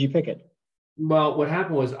 or did you pick it? Well, what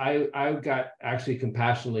happened was I got actually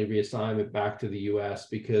compassionately reassigned back to the U.S.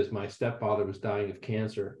 because my stepfather was dying of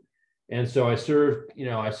cancer, And so I served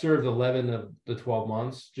 11 of the 12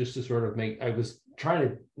 months just to sort of I was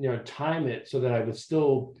trying to, time it so that I would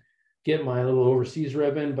still get my little overseas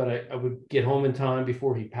ribbon, but I would get home in time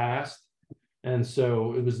before he passed. And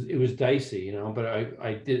so it was dicey, but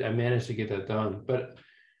I managed to get that done. But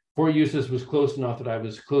Fort Eustis was close enough that I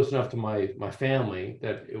was close enough to my family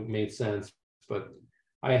that it made sense. But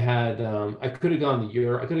I could have gone to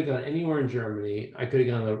Europe. I could have gone anywhere in Germany. I could have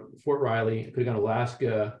gone to Fort Riley. I could have gone to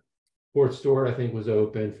Alaska. Fort Stewart, I think, was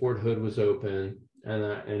open. Fort Hood was open,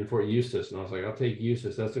 and Fort Eustis. And I was like, I'll take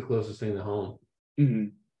Eustis. That's the closest thing to home. Mm-hmm.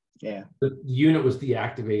 Yeah. The unit was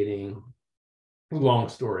deactivating. Long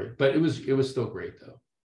story, but it was still great though.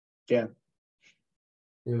 Yeah.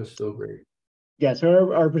 It was still great. Yeah.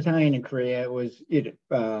 So our battalion in Korea was it.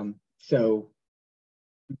 So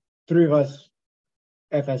 3 of us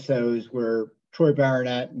FSOs were Troy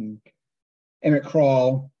Baronet and Emmett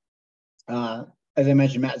Krall. As I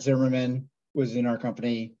mentioned, Matt Zimmerman was in our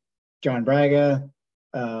company. John Braga.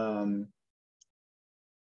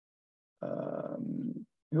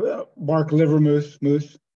 Mark Livermouth,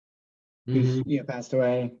 who's passed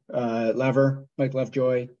away. Mike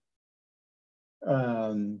Lovejoy.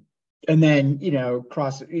 And then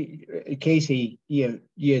Casey, you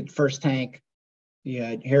had First Tank, you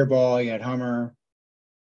had Hairball, you had Hummer.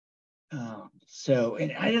 So,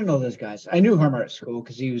 and I didn't know those guys. I knew Hummer at school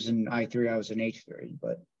because he was in I3, I was in H3,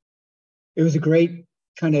 but it was a great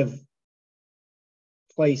kind of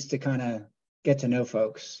place to kind of get to know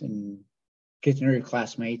folks and get to know your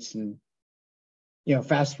classmates. And,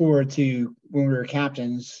 fast forward to when we were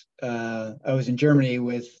captains, I was in Germany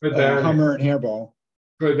with Hummer and Hairball.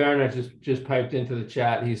 Troy Baronet just piped into the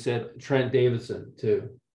chat. He said Trent Davidson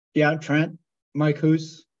too. Yeah, Trent, Mike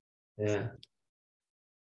Hoos. Yeah.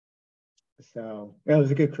 So that was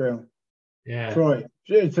a good crew. Yeah. Troy.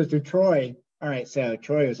 So Troy. All right. So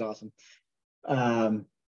Troy was awesome.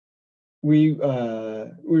 We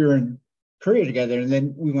were in Korea together, and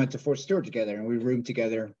then we went to Fort Stewart together, and we roomed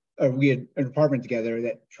together. We had an apartment together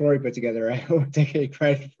that Troy put together. I don't take any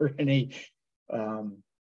credit for any.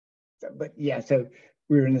 But yeah, so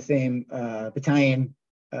we were in the same battalion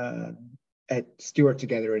at Stewart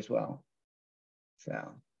together as well. So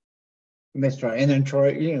we missed Troy, and then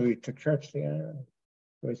Troy. We took trips together.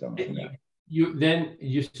 Troy's awesome. You went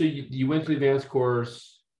to the advanced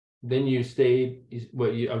course, then you stayed.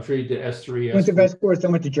 I'm sure you did S3. Went to advanced course,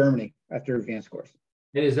 then went to Germany after advanced course.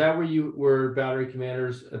 And is that where you were battery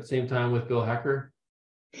commanders at the same time with Bill Hecker?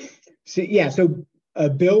 So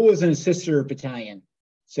Bill was in a sister battalion,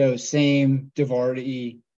 so same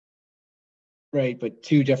Divardi, right, but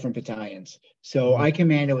 2 different battalions. So I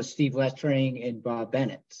commanded with Steve Lettering and Bob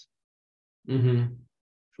Bennett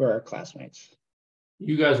for our classmates.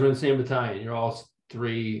 You guys were in the same battalion. You're all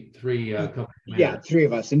three company commanders. Yeah, 3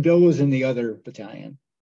 of us, and Bill was in the other battalion.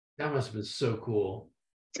 That must have been so cool.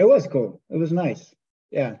 It was cool. It was nice.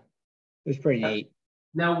 Yeah, it was pretty neat.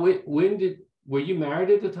 Now, were you married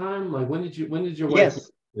at the time? Like, when did your wife?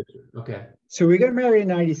 Yes. Okay. So we got married in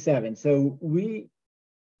 '97. So when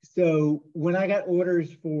I got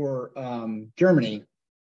orders for Germany,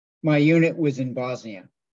 my unit was in Bosnia.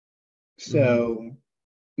 So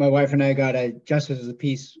my wife and I got a Justice of the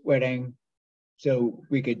Peace wedding, so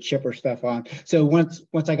we could ship her stuff on. So once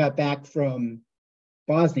I got back from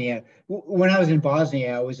Bosnia, when I was in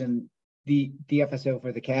Bosnia, I was in the FSO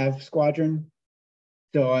for the Cav squadron.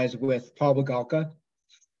 So I was with Paul Bagalka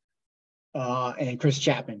and Chris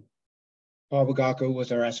Chapman. Paul Bagalka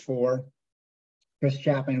was our S4. Chris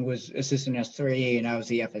Chapman was assistant S3, and I was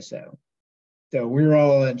the FSO. So we were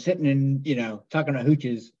all sitting in, talking about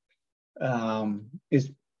hooches.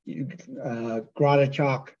 Is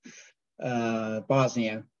Gradačak,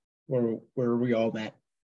 Bosnia, where we all met.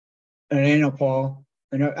 And I know Paul.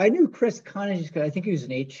 And I knew Chris kind of just because I think he was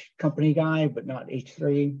an H company guy, but not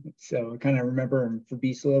H3. So I kind of remember him for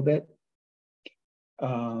Beast a little bit.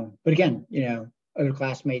 But again, other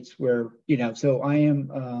classmates were, so I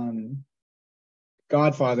am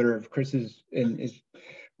godfather of Chris's and his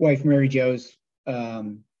wife, Mary Jo's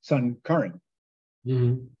son, Curran.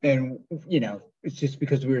 And, it's just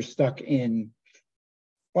because we were stuck in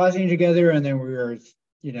Bosnia together, and then we were,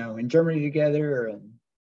 in Germany together.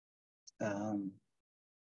 And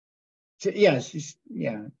so, it's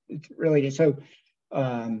really so.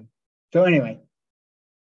 So anyway,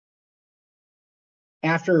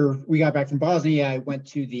 after we got back from Bosnia, I went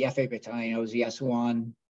to the FA battalion. I was the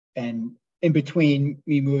S1, and in between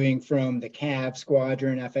me moving from the Cav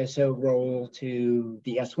squadron FSO role to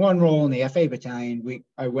the S1 role in the FA battalion,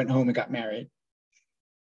 I went home and got married.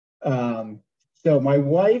 So my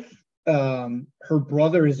wife, her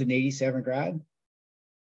brother is an 87 grad.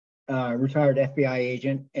 retired FBI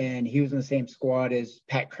agent, and he was in the same squad as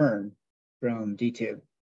Pat Kern from D2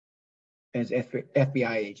 as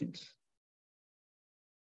FBI agents.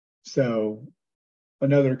 So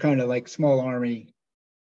another kind of like small army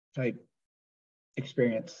type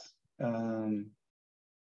experience. So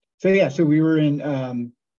we were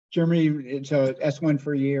in Germany, so S1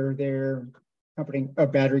 for a year there, company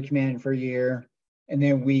battery command for a year, and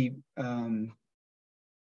then we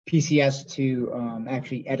PCS to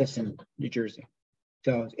actually Edison, New Jersey,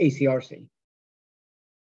 so it's ACRC,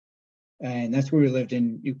 and that's where we lived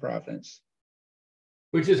in New Providence.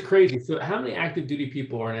 Which is crazy. So how many active duty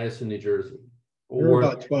people are in Edison, New Jersey? There were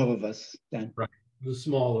about 12 of us then. Right. It was a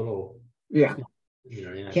small little. Yeah.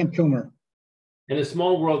 Camp Kilmer. And the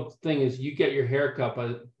small world thing is you get your hair cut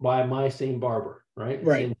by my same barber, right?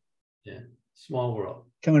 Right. Small world.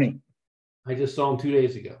 Tony. I just saw him 2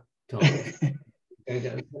 days ago. Tony. Kind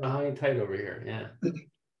of high and tight over here. Yeah.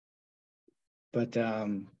 But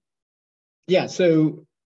so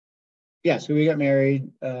we got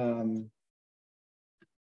married.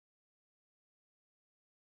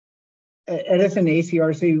 Edison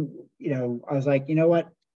ACRC, I was like, you know what?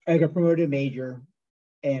 I got promoted to major,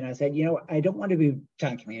 and I said, I don't want to be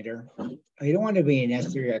tank commander. I don't want to be an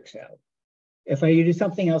S3XL. If I did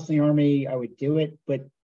something else in the Army, I would do it, but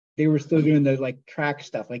they were still doing the like track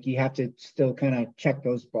stuff. Like you have to still kind of check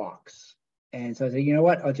those boxes. And so I said, you know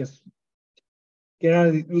what? I'll just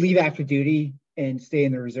leave active duty and stay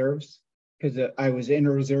in the reserves, because I was in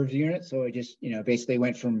a reserves unit. So I just, basically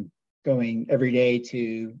went from going every day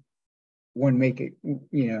to 1 week,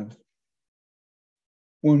 1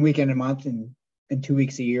 weekend a month and 2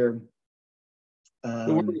 weeks a year.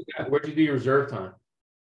 So where'd you do your reserve time?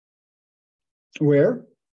 Where?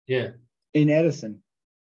 Yeah. In Edison.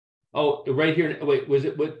 Oh, right here. Wait, was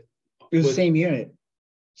it what? It was the same unit.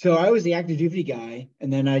 So I was the active duty guy,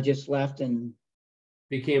 and then I just left and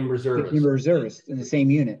became a reservist in the same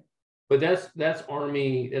unit. But that's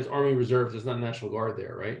Army. That's Army Reserves. It's not National Guard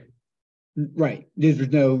there, right? Right. There's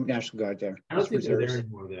no National Guard there. I don't think they're there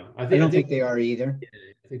anymore, though. I don't think they are either. Yeah,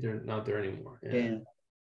 I think they're not there anymore. Yeah.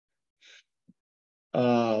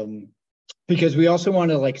 Because we also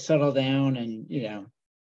want to like settle down and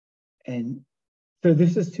and so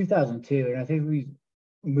this is 2002, and I think we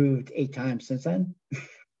moved 8 times since then.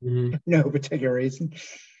 Mm-hmm. No particular reason.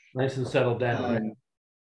 Nice and settled down, right?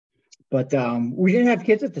 But we didn't have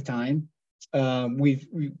kids at the time.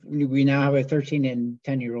 We now have a 13 and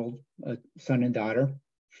 10-year-old son and daughter,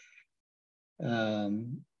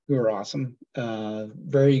 who are awesome.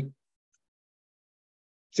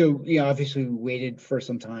 So obviously we waited for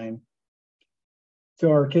some time.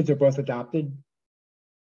 So our kids are both adopted,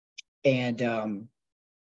 and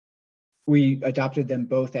we adopted them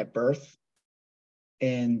both at birth,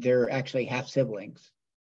 and they're actually half siblings.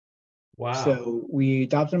 Wow. So we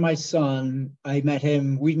adopted my son. We met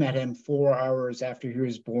him 4 hours after he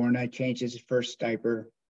was born. I changed his first diaper.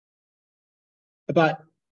 About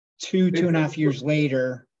 2.5 years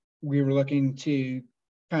later, we were looking to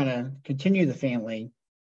kind of continue the family.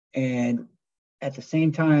 And at the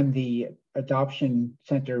same time, the adoption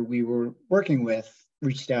center we were working with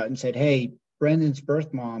reached out and said, hey, Brendan's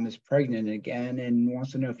birth mom is pregnant again and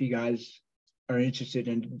wants to know if you guys are interested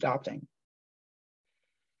in adopting.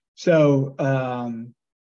 So,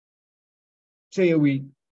 we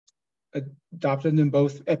adopted them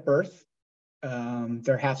both at birth.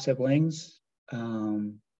 They're half siblings. I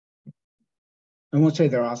won't say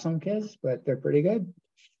they're awesome kids, but they're pretty good.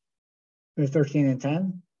 They're 13 and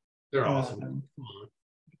 10. They're awesome.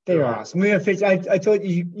 They are awesome. We have fish. I told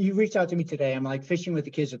you, you reached out to me today. I'm like fishing with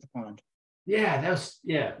the kids at the pond. Yeah,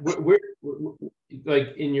 Where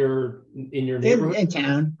like in your neighborhood? In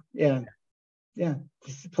town. Yeah. Yeah.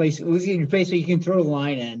 It's a place. Basically, you can throw a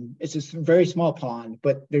line in. It's a very small pond,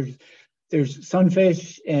 but there's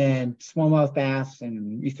sunfish and smallmouth bass,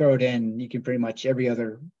 and you throw it in, you can pretty much every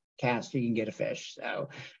other cast you can get a fish. So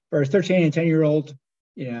for a 13 and 10-year-old,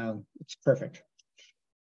 it's perfect.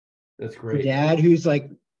 That's great. For Dad, who's like,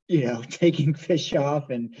 taking fish off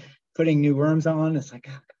and putting new worms on, it's like,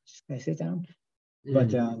 oh, just can I sit down?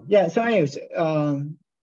 But so anyways,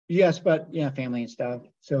 yes, but family and stuff.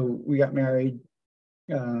 So we got married.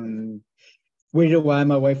 Waited a while.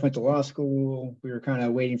 My wife went to law school. We were kind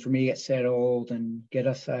of waiting for me to get settled and get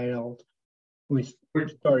us settled. We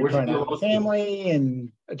started trying to have a family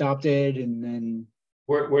and adopted, and then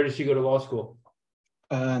where did she go to law school?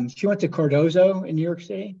 She went to Cardozo in New York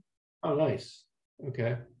City. Oh, nice.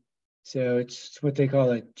 Okay. So it's what they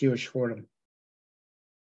call a Jewish Fordham.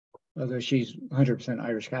 Although she's 100%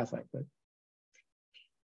 Irish Catholic, but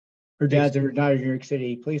her dad's a retired New York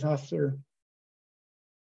City police officer.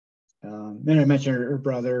 Then I mentioned her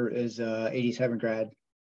brother is 87 grad.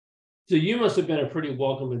 So you must have been a pretty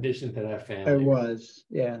welcome addition to that family. I was,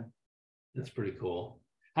 yeah. That's pretty cool.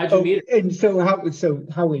 How'd you meet her? And so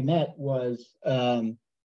how we met was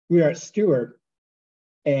we were at Stewart,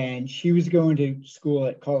 and she was going to school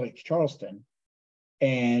at College Charleston,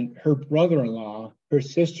 and her brother-in-law, her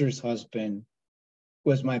sister's husband,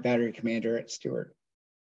 was my battery commander at Stewart.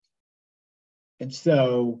 And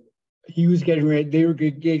so he was getting ready, they were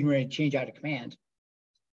getting ready to change out of command.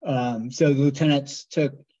 So the lieutenants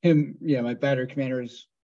took him, my battery commanders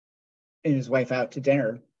and his wife out to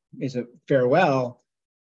dinner as a farewell.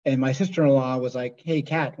 And my sister-in-law was like, "Hey,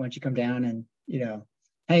 Kat, why don't you come down and,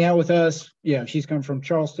 hang out with us?" She's come from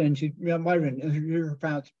Charleston. She might have been her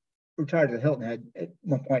parents retired at Hilton Head at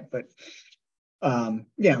one point, but come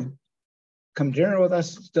dinner with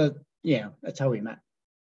us. That's how we met.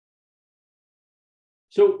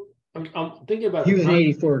 So I'm thinking about he was an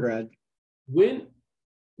 84 grad. Where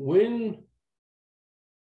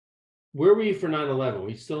were you for 9/11? Were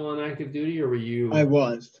you still on active duty, or were you? I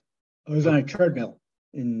was on a treadmill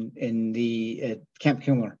in the Camp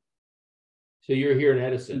Kilmer. So you're here in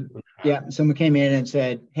Edison. Yeah, someone came in and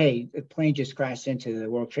said, "Hey, the plane just crashed into the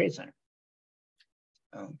World Trade Center."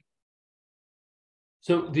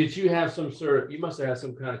 So did you have you must have had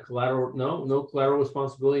some kind of collateral, no collateral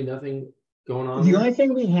responsibility, nothing going on? The only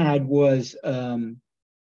thing we had was, wasn't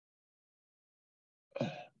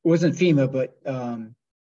FEMA, but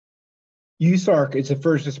USARC is the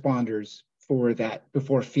first responders for that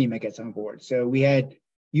before FEMA gets on board. So we had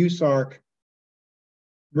USARC,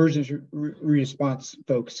 emergency response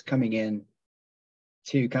folks coming in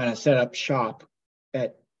to kind of set up shop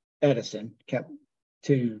at Edison,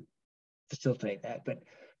 to facilitate that. But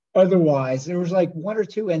otherwise, there was like one or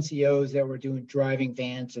two NCOs that were doing driving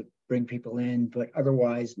vans to bring people in. But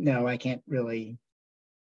otherwise, no, I didn't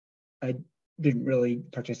really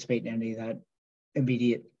participate in any of that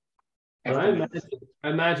immediate. But I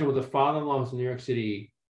imagine with a father-in-law who's a New York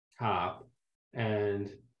City cop, and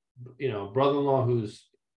brother-in-law who's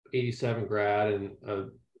 87 grad, and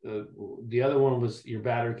the other one was your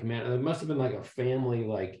battery commander. It must have been like a family,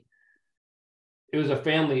 it was a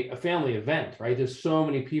family event, right? There's so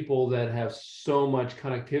many people that have so much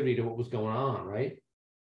connectivity to what was going on, right?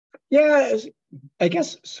 Yeah, I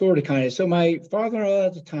guess sort of kind of. So my father-in-law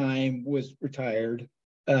at the time was retired.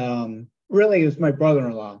 Really, it was my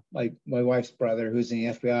brother-in-law, like my wife's brother, who's in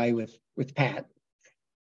the FBI with Pat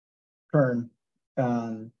Kern,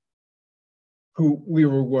 who we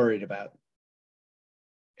were worried about,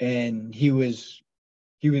 and he was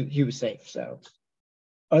safe. So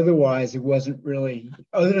otherwise, it wasn't really.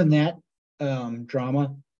 Other than that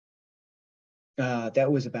drama, that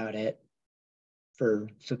was about it for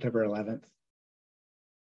September 11th.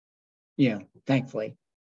 Thankfully.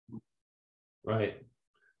 Right.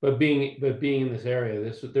 But being in this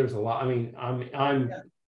area, there's a lot. I mean,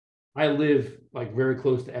 I live like very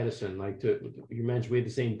close to Edison. You mentioned, we had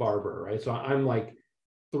the same barber, right? So I'm like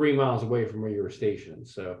 3 miles away from where you were stationed.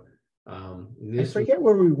 So I forget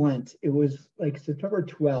where we went. It was like September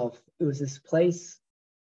 12th. It was this place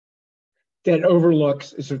that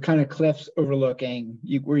overlooks, it's kind of cliffs overlooking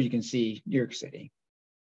where you can see New York City.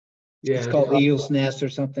 Yeah, it's called Eagle's Nest or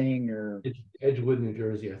something, or Edgewood, New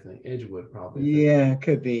Jersey, I think. Edgewood, probably. Yeah, it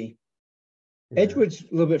could be. Yeah. Edgewood's a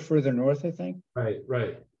little bit further north, I think. Right.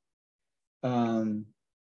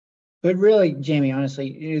 But really, Jamie,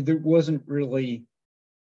 honestly, there wasn't really.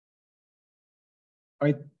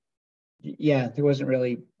 There wasn't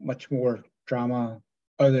really much more drama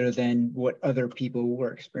other than what other people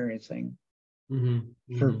were experiencing.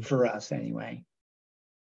 For us, anyway.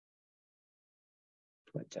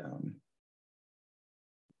 But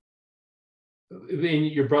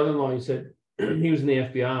your brother-in-law, you said he was in the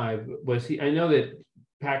FBI. Was he? I know that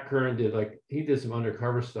Pat Kern he did some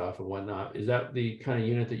undercover stuff and whatnot. Is that the kind of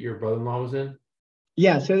unit that your brother-in-law was in?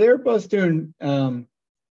 Yeah, so they were both doing.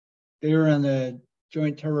 They were on the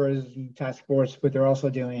Joint Terrorism Task Force, but they're also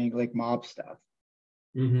doing like mob stuff.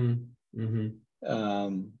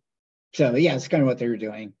 So yeah, it's kind of what they were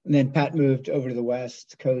doing. And then Pat moved over to the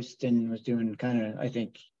West Coast and was doing kind of, I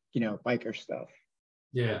think, biker stuff.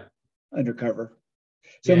 Yeah. Undercover.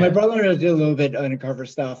 So my brother-in-law did a little bit undercover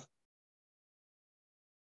stuff.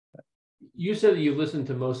 You said that you've listened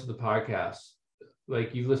to most of the podcasts.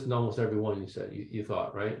 Like you've listened to almost every one, you said, you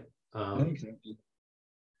thought, right? I think so.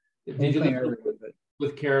 Did you listen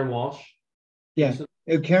with Karen Walsh? Yeah.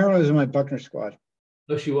 Karen was in my Buckner squad.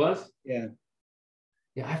 Oh, she was? Yeah.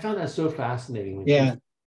 Yeah, I found that so fascinating when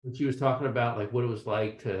she was talking about like what it was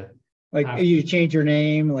like to you change your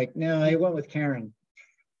name. Like, no, I went with Karen.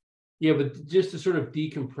 Yeah, but just to sort of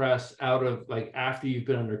decompress out of like after you've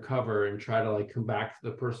been undercover and try to like come back to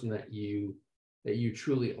the person that you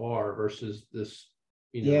truly are versus this,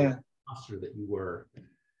 imposter that you were.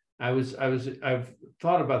 I've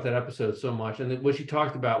thought about that episode so much, and what she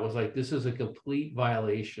talked about was like, this is a complete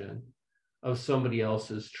violation of somebody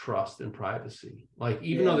else's trust and privacy. Like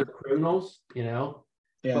even though they're criminals,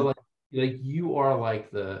 but like you are like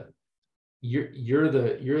you're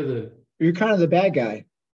kind of the bad guy.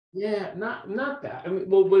 Yeah, not bad. I mean,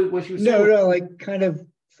 well, what she was saying. No, like kind of,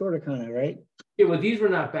 right? Yeah, well, these were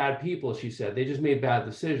not bad people, she said. They just made bad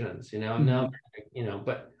decisions, Mm-hmm. Now,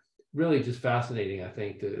 but really just fascinating, I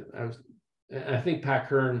think. I think Pat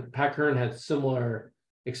Kern had similar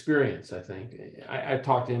experience, I think. I've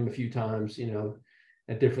talked to him a few times,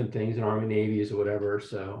 at different things in Army Navies or whatever.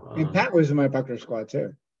 So and Pat was in my Buckner squad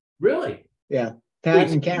too. Really? Yeah. Pat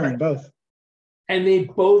and Cameron both. And they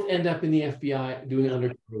both end up in the FBI doing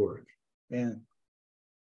undercover work. Yeah.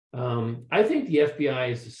 I think the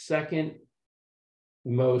FBI is the second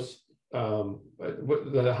most,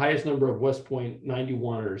 the highest number of West Point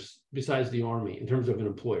 91ers besides the Army in terms of an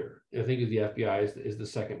employer. I think the FBI is the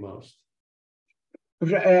second most.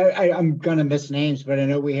 I'm going to miss names, but I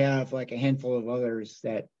know we have like a handful of others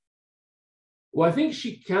that. Well, I think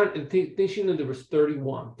she counted, I think she knew there was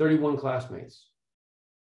 31 classmates.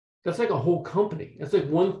 That's like a whole company. That's like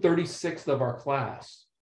 1/36 of our class.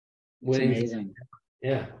 It's amazing.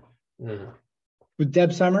 Yeah. With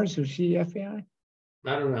Deb Summers, was she FBI?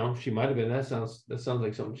 I don't know. She might have been. That sounds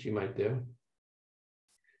like something she might do.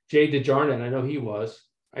 Jay DeJarnett, I know he was.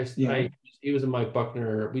 He was in my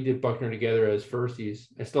Buckner. We did Buckner together as firsties.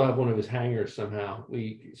 I still have one of his hangers somehow.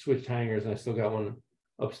 We switched hangers, and I still got one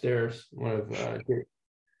upstairs. One of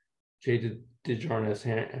Jay DeJarnett's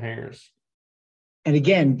hangers. And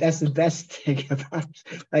again, that's the best thing about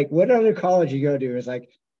like what other college you go to is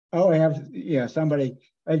like, oh, I have somebody.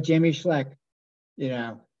 I have Jamie Schleck,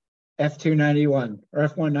 F291 or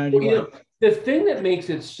F191. Well, the thing that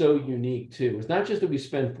makes it so unique too is not just that we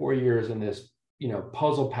spend 4 years in this,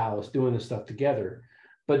 puzzle palace doing this stuff together,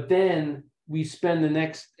 but then we spend the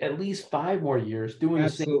next at least 5 more years doing the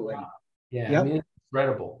same job. Yeah, yep. I mean, it's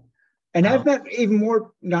incredible. And I've met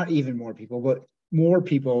not even more people, but more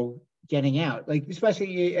people getting out, like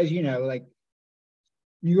especially as like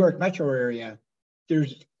New York metro area,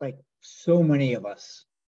 there's like so many of us.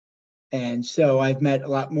 And so I've met a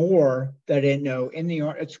lot more that I didn't know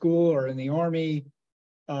at school or in the Army,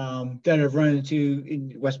 that I've run into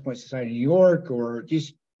in West Point Society, New York, or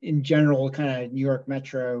just in general, kind of New York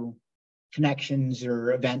metro connections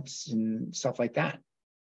or events and stuff like that,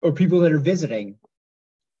 or people that are visiting,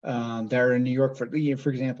 that are in New York. For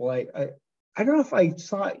example, I don't know if I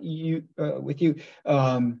saw you with you.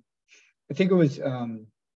 I think it was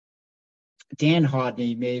Dan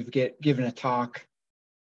Hodney may have given a talk.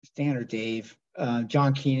 Dan or Dave.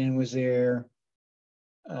 John Keenan was there.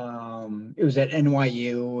 It was at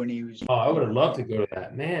NYU, and he was. Oh, I would have loved to go to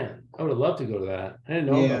that, man. I would have loved to go to that. I didn't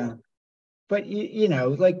know about it. But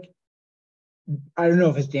like, I don't know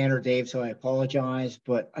if it's Dan or Dave, so I apologize.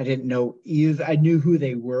 But I didn't know either. I knew who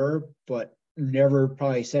they were, but never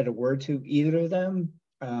probably said a word to either of them.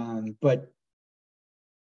 But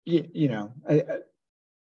I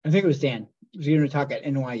think it was Dan. He was going to talk at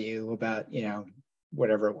NYU about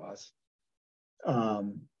whatever it was.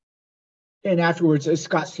 And afterwards,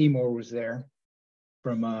 Scott Seymour was there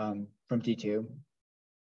from D2.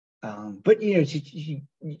 But you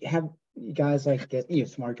have guys like that,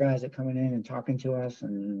 smart guys that coming in and talking to us,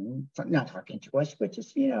 and not talking to us, but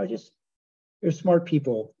just they're smart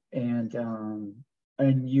people. And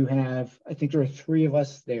you have, I think there are 3 of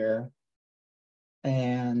us there,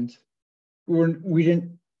 and we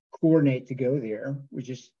didn't coordinate to go there. We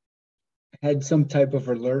just had some type of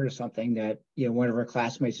alert or something that one of our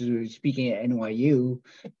classmates was speaking at NYU,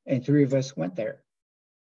 and 3 of us went there.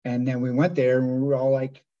 And then we went there, and we were all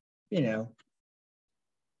like,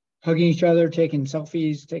 hugging each other, taking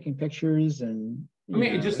selfies, taking pictures, and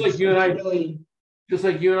just like you and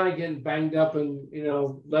I getting banged up and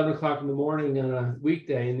 11 o'clock in the morning on a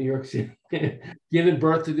weekday in New York City, giving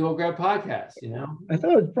birth to the Old Grad Podcast. I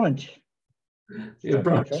thought it was brunch. Yeah,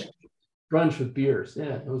 brunch. Right? Brunch with beers.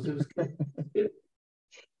 Yeah, it was good.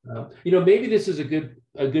 Maybe this is a good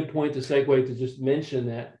point to segue to just mention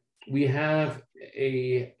that we have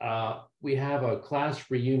a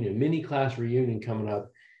mini class reunion coming up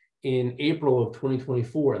in April of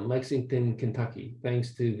 2024 in Lexington, Kentucky,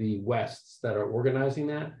 thanks to the Wests that are organizing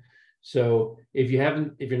that. So if you're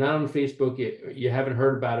not on Facebook, you haven't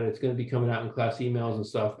heard about it, it's going to be coming out in class emails and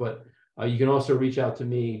stuff, but you can also reach out to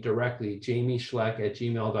me directly,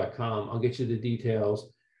 jamieschleck@gmail.com. I'll get you the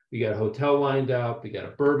details. We got a hotel lined up. We got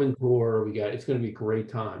a bourbon tour. It's going to be a great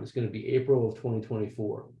time. It's going to be April of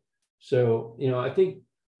 2024. So, I think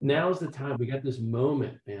now's the time. We got this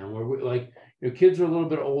moment, man, where we're like, kids are a little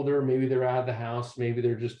bit older. Maybe they're out of the house. Maybe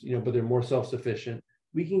they're just, but they're more self-sufficient.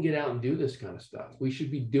 We can get out and do this kind of stuff. We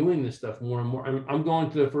should be doing this stuff more and more. I'm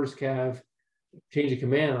going to the first Cav change of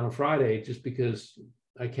command on Friday just because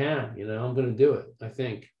I can, I'm going to do it. I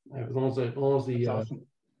think as long as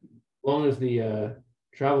the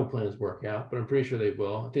travel plans work out, but I'm pretty sure they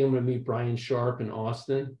will. I think I'm going to meet Brian Sharp in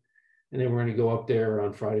Austin, and then we're going to go up there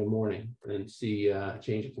on Friday morning and see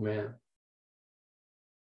change of command.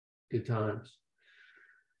 Good times.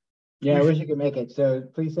 Yeah, I wish you could make it. So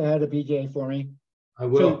please say hi to BJ for me. I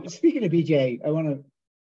will. So speaking of BJ, I want to.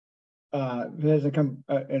 There's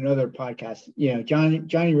another podcast.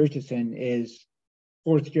 Johnny Richardson is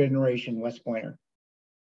fourth generation West Pointer,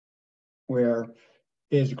 where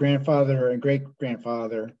his grandfather and great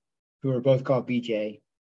grandfather, who are both called BJ,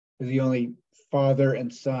 is the only father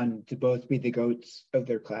and son to both be the GOATs of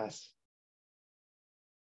their class.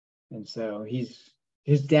 And so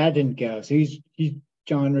his dad didn't go. So he's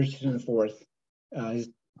John Richardson the fourth. His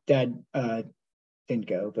dad didn't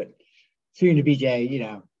go, but soon to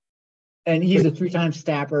BJ, and he's a 3-time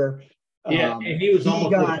stapper. Yeah, and he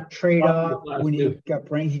got trade-off when he got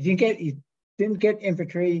brain. He didn't get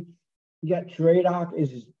infantry. He got trade-off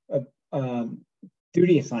as his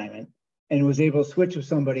duty assignment, and was able to switch with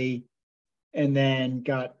somebody, and then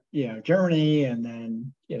got Germany, and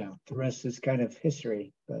then the rest is kind of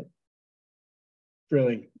history. But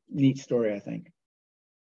really neat story, I think.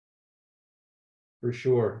 For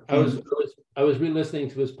sure. I was re-listening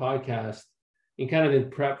to his podcast and kind of in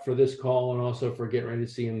prep for this call and also for getting ready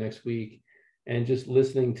to see him next week, and just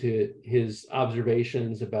listening to his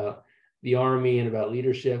observations about the Army and about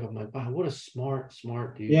leadership. I'm like, wow, what a smart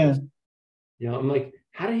dude. Yeah. I'm like,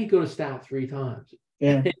 how did he go to STAP 3 times?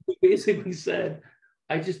 Yeah. And he basically said,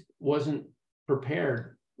 I just wasn't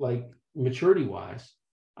prepared, like maturity wise.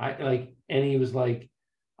 And he was like,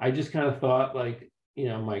 I just kind of thought like,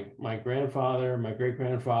 my grandfather, my great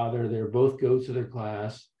grandfather, they were both GOATs of their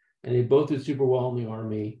class, and they both did super well in the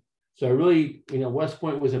Army. So I really, West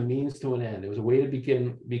Point was a means to an end. It was a way to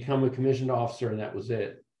become a commissioned officer, and that was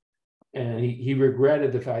it. And he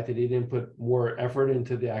regretted the fact that he didn't put more effort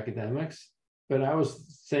into the academics. But I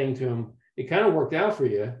was saying to him, it kind of worked out for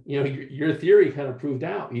you. Your theory kind of proved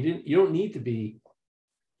out. You don't need to be,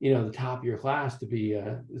 the top of your class to be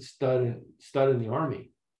a stud in the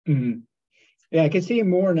Army. Mm-hmm. Yeah, I can see him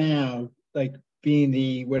more now, like being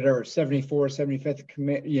the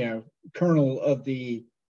 75th colonel of the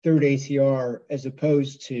 3rd ACR, as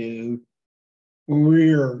opposed to when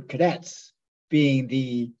we were cadets being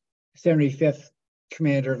the 75th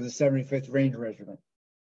commander of the 75th Ranger Regiment,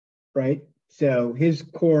 right? So his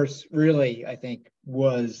course really, I think,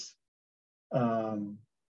 was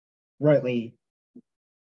rightly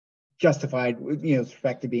justified with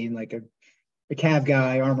respect to being like a cav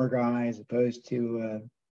guy, armor guy, as opposed to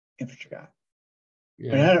infantry guy.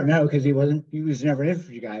 Yeah. And I don't know, because he was never an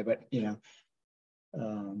infantry guy, but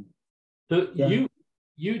so yeah.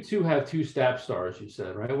 You two have 2 STAP stars, you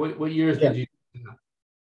said, right? What years did you have?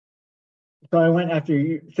 So I went after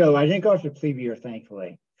you. So I didn't go after plebe year,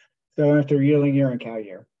 thankfully. So after yearling year and cow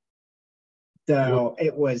year. So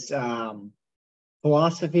it was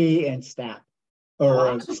philosophy and STAP,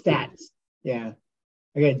 or stats. Yeah.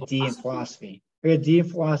 I got a D in philosophy. I got a D in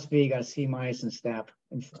philosophy, got a C- in STAP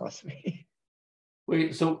in philosophy.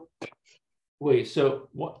 So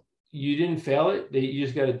what? You didn't fail it? You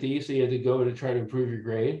just got a D, so you had to go to try to improve your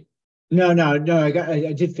grade? No.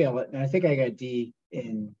 I did fail it, and I think I got a D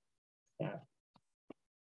in STAP.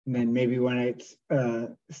 And then maybe when it's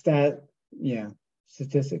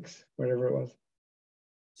statistics, whatever it was.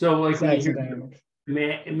 So like when you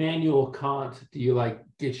hear Immanuel Kant, do you like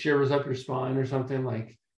get shivers up your spine or something,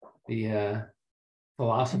 like the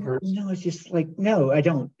philosophers? No, it's just like, no, I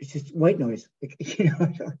don't. It's just white noise.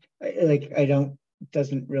 I don't. It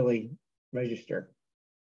doesn't really register.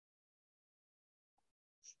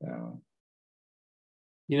 So.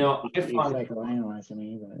 I find psychoanalyzing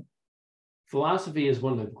me, but philosophy is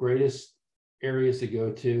one of the greatest areas to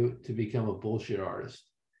go to become a bullshit artist.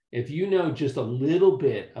 If you know just a little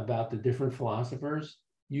bit about the different philosophers,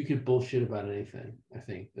 you could bullshit about anything, I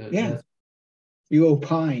think. You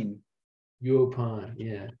opine,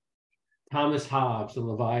 yeah. Thomas Hobbes, the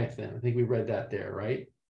Leviathan. I think we read that there, right?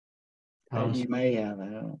 You may have, I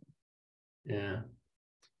don't know. Yeah.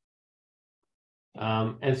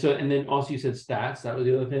 And then also you said stats. That was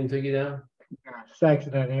the other thing that took you down? Statistics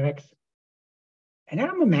and dynamics. And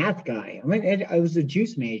I'm a math guy. I was a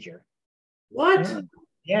juice major. What?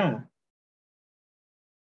 Yeah.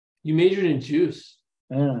 You majored in juice.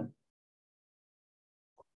 Yeah.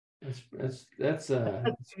 That's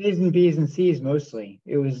A's and B's and C's mostly.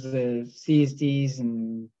 It was the C's, D's,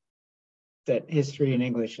 and that history and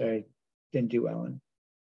English I didn't do well in.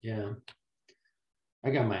 yeah. I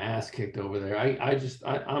got my ass kicked over there.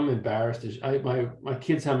 I'm embarrassed. My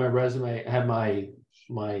kids have my resume, have my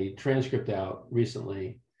transcript out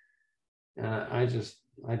recently, and I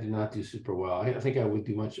do not do super well. I think I would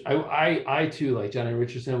do much. I too, like Johnny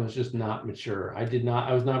Richardson, was just not mature. I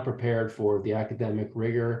was not prepared for the academic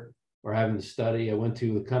rigor or having to study. I went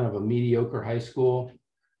to kind of a mediocre high school.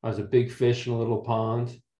 I was a big fish in a little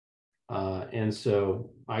pond. And so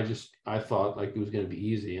I thought like it was going to be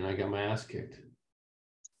easy, and I got my ass kicked.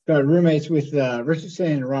 Got roommates with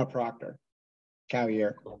Richardson and Rob Proctor, Cal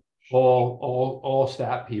year. All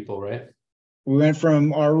STAP people, right? We went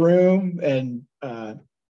from our room and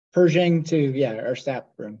Pershing to our STAP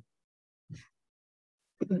room.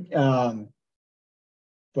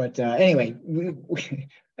 But anyway,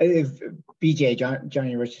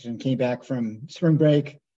 Johnny Richardson came back from spring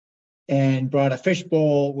break and brought a fish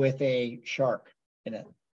bowl with a shark in it,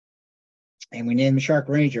 and we named the shark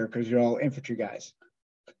Ranger because we're all infantry guys.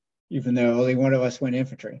 Even though only one of us went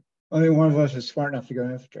infantry. Only one of us was smart enough to go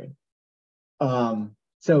infantry.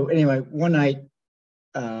 So anyway, one night,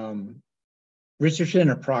 Richardson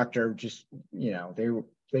or Proctor just,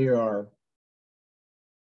 they are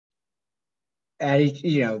at each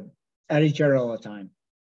other all the time.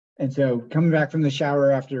 And so coming back from the shower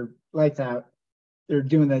after lights out, they're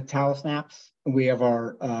doing the towel snaps. We have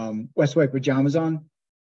our West White pajamas on.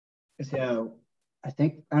 So I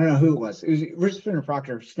don't know who it was. It was Richardson or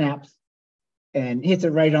Proctor snaps and hits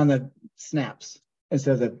it right on the snaps. And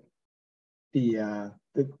so the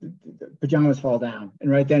pajamas fall down.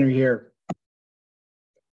 And right then we hear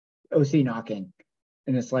OC knocking.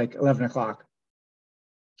 And it's like 11 o'clock.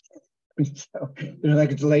 So there's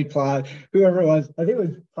like a delayed plot. Whoever it was, I think it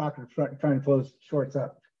was Proctor trying to pull his shorts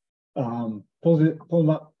up. Pull them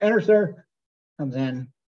up. Enter, sir. Comes in.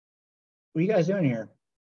 What are you guys doing here?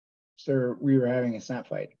 Sir, we were having a snap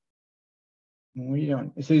fight. What are you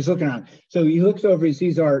doing? So he's looking around. So he looks over, he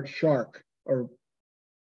sees our shark or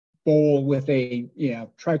bowl with a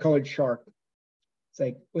tricolored shark. It's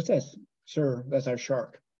like, what's this? Sir, that's our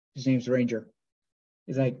shark. His name's Ranger.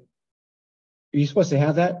 He's like, are you supposed to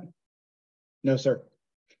have that? No, sir.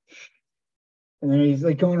 And then he's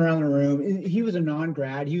like going around the room. He was a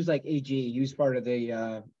non-grad. He was like AG. He was part of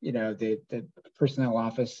the the personnel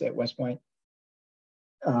office at West Point.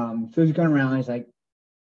 So he's going around. He's like,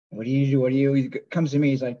 "What do you do? What do you?" He comes to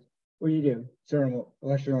me. He's like, "What do you do?" "Sir, I'm an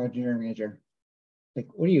electrical engineering major." Like,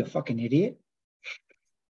 "What are you, a fucking idiot?"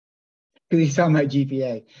 Because he saw my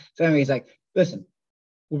GPA. So anyway, he's like, "Listen,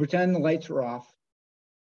 we'll pretend the lights were off.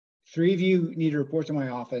 3 of you need to report to my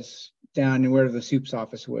office down where the soup's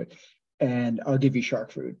office would, and I'll give you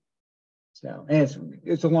shark food." So, and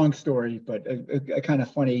it's a long story, but a kind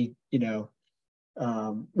of funny,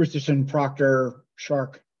 Richardson Proctor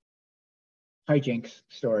shark hijinks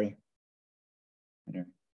story.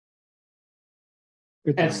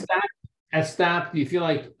 At STAP, do you feel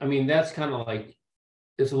like, that's kind of like,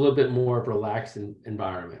 it's a little bit more of a relaxed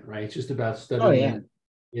environment, right? It's just about studying. Oh, yeah.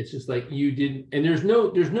 It's just like you didn't, and there's no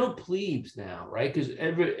plebes now, right? Because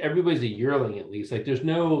everybody's a yearling at least. Like there's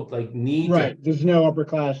no like need. Right. There's no upper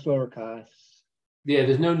class, lower class. Yeah,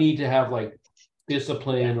 there's no need to have like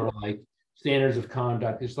discipline or like standards of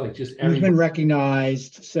conduct. It's like just everything. It's been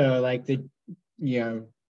recognized. So like the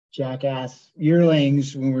jackass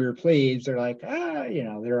yearlings when we were plebes, they're like,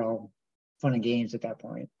 they're all fun and games at that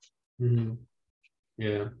point. Mm-hmm.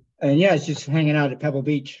 Yeah. And it's just hanging out at Pebble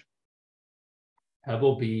Beach.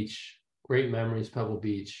 Pebble Beach, great memories, Pebble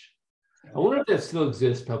Beach. I wonder if that still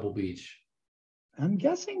exists, Pebble Beach. I'm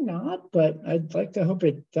guessing not, but I'd like to hope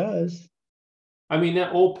it does.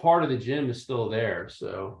 That old part of the gym is still there,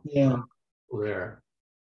 so yeah, there.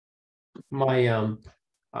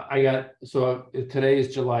 Today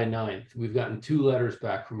is July 9th. We've gotten 2 letters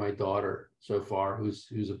back from my daughter so far,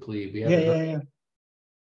 who's a plebe. Yeah.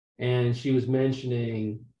 And she was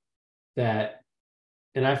mentioning that.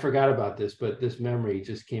 And I forgot about this, but this memory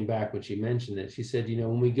just came back when she mentioned it. She said,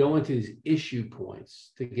 when we go into these issue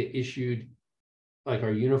points to get issued, like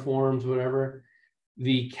our uniforms, whatever,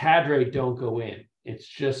 the cadre don't go in. It's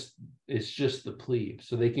just the plebe.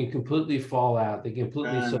 So they can completely fall out. They can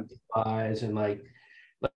completely socialize and like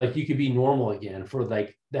you could be normal again for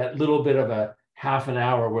like that little bit of a half an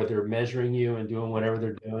hour where they're measuring you and doing whatever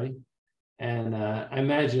they're doing. And I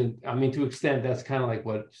imagine, to extent, that's kind of like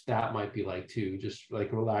what STAP might be like too, just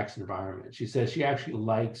like a relaxed environment. She says she actually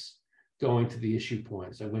likes going to the issue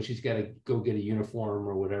points. And when she's got to go get a uniform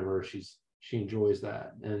or whatever, she enjoys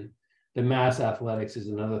that. And the mass athletics is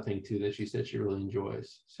another thing too that she said she really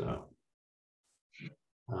enjoys. So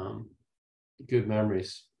good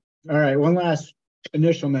memories. All right, one last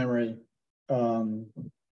initial memory.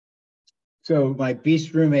 So my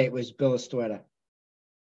beast roommate was Billy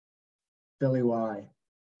Y.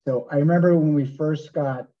 So I remember when we first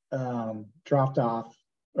got dropped off,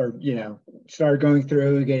 or started going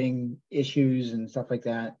through getting issues and stuff like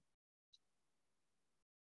that,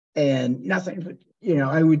 and nothing but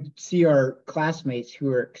I would see our classmates who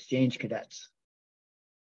were exchange cadets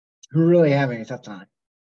who were really having a tough time,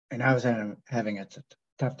 and I was having a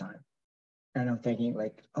tough time, and I'm thinking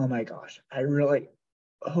like, oh my gosh, I really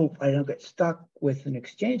hope I don't get stuck with an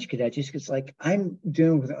exchange cadet, just because like I'm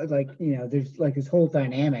dealing with there's like this whole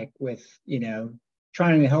dynamic with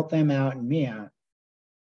trying to help them out and me out.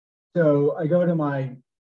 So I go to my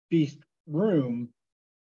beast room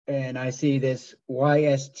and I see this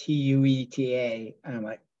YSTUETA, and I'm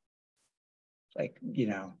like.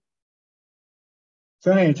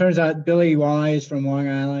 So anyway, it turns out Billy Y is from Long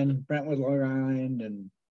Island, Brentwood, Long Island, and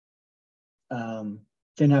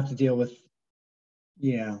didn't have to deal with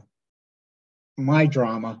my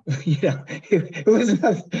drama. It wasn't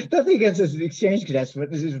nothing against this exchange cadets, but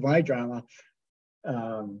this is my drama.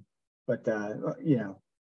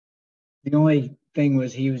 The only thing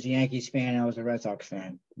was he was a Yankees fan, I was a Red Sox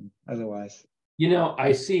fan. Otherwise,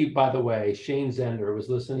 I see, by the way, Shane Zender was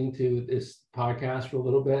listening to this podcast for a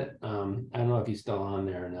little bit. I don't know if he's still on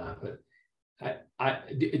there or not, but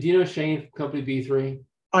do you know Shane, Company B3?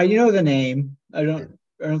 I know the name. I don't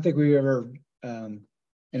think we ever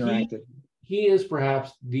interacted. He is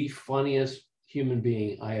perhaps the funniest human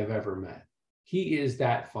being I have ever met. He is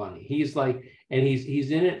that funny. He's like, and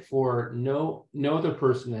he's in it for no other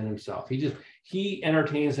person than himself. He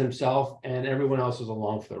entertains himself, and everyone else is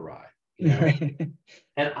along for the ride.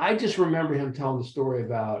 And I just remember him telling the story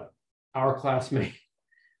about our classmate,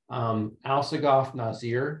 Alsagaf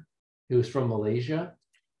Nazir, who's from Malaysia.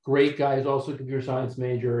 Great guy. He's also a computer science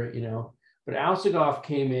major, But Alsagaf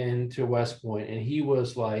came into West Point, and he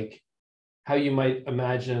was like how you might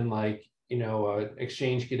imagine, like, an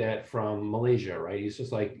exchange cadet from Malaysia, right? He's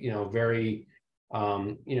just like, very,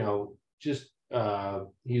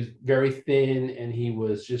 he's very thin, and he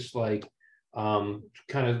was just like, kind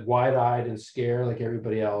of wide-eyed and scared like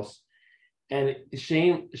everybody else. And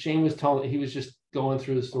Shane was telling, he was just going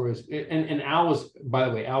through the stories. And Al was, by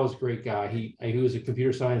the way, Al was a great guy. He was a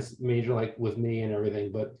computer science major, like with me and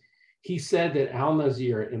everything. But he said that Al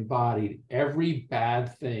Nazir embodied every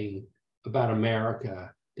bad thing about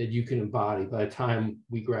America that you can embody by the time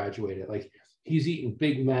we graduated. Like, he's eating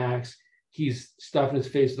Big Macs, he's stuffing his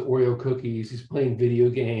face with Oreo cookies, he's playing video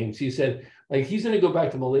games. He said, like, he's going to go back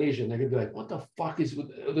to Malaysia, and they're going to be like, what the fuck is with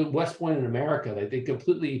the West Point in America? Like, they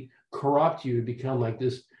completely corrupt you to become like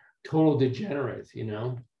this total degenerate,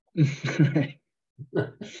 Yeah,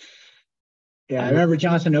 I remember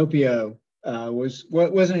Johnson Opio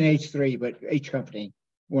wasn't an H3, but H Company,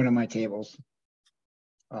 one of my tables.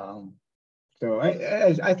 So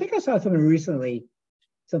I think I saw something recently.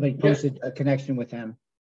 Somebody posted a connection with him.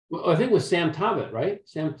 Well, I think it was Sam Tabbitt, right?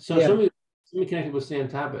 Somebody connected with Sam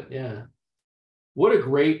Tabbitt. Yeah.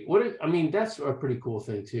 I mean, that's a pretty cool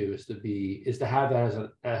thing too, is to have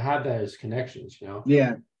that as connections,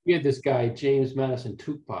 Yeah. We had this guy, James Madison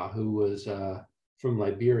Tukpa, who was from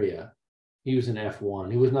Liberia. He was in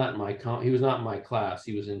F1. He was not in my class.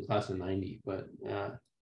 He was in class of 90, but it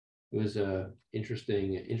was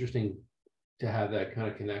interesting to have that kind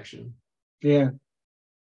of connection. Yeah.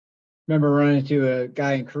 Remember running into a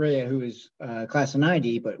guy in Korea who was class of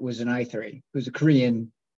 90, but was an I3, who's a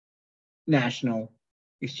Korean national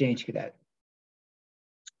exchange cadet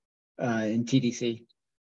in TDC.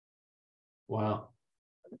 Wow.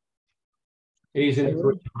 And he's in the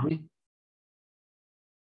Korean Army?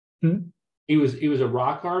 He was a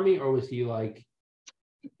ROK Army, or was he like?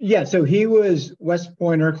 Yeah, so he was West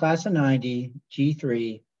Pointer, class of 90,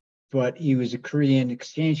 G3, but he was a Korean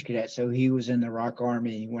exchange cadet, so he was in the ROK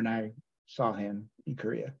Army when I saw him in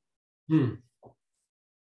Korea. TDC.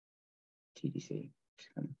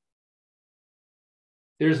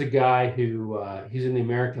 There's a guy who he's in the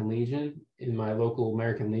American Legion, in my local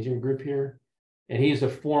American Legion group here, and he's a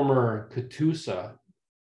former Katusa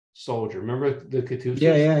soldier. Remember the Katusas?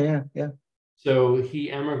 Yeah. So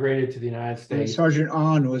he emigrated to the United States. Sergeant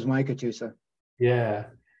On was my Katusa. Yeah,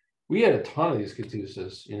 we had a ton of these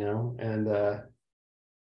Katusas, and I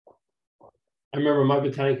remember my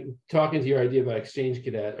battalion, talking to your idea about exchange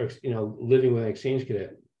cadet, or living with an exchange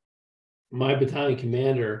cadet. My battalion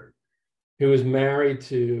commander, who was married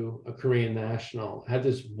to a Korean national, had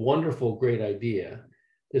this wonderful, great idea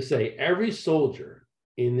to say every soldier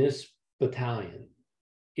in this battalion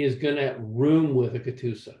is going to room with a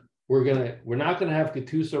Katusha. We're not going to have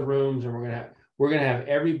Katusha rooms, and we're going to have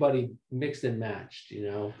everybody mixed and matched,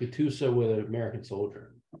 Katusha with an American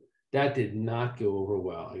soldier. That did not go over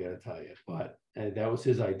well, I got to tell you, but that was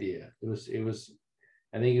his idea. It was,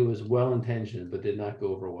 I think it was well intentioned, but did not go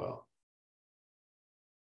over well.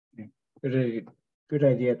 Good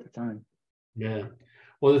idea at the time. Yeah.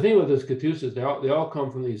 Well, the thing with those Katushas, they all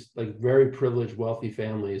come from these like very privileged, wealthy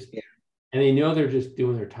families, and they know they're just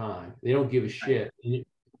doing their time. They don't give a shit. Right.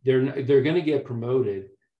 They're going to get promoted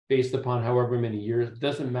based upon however many years. It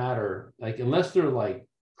doesn't matter. Like unless they're like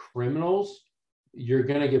criminals, you're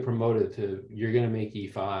going to get promoted to. You're going to make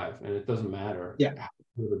E5, and it doesn't matter. Yeah. How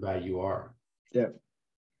good or bad you are. Yeah.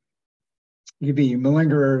 You could be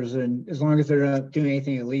malingerers, and as long as they're not doing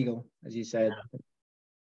anything illegal, as you said,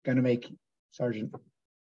 going to make sergeant.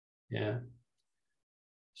 Yeah.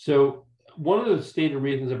 So one of the stated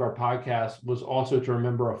reasons of our podcast was also to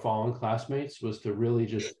remember our fallen classmates, was to really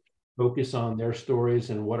just focus on their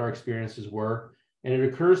stories and what our experiences were. And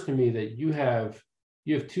it occurs to me that you have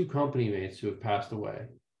two company mates who have passed away,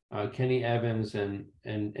 Kenny Evans and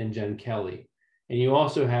Jen Kelly. And you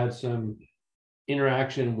also had some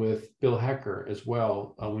interaction with Bill Hecker as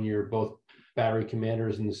well, when you're both battery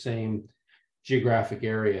commanders in the same geographic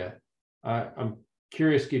area. I'm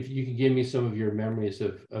curious if you could give me some of your memories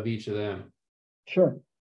of each of them. Sure.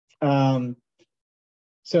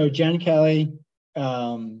 So Jen Kelly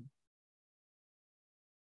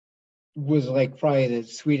was like probably the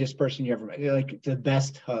sweetest person you ever met, like the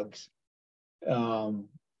best hugs. You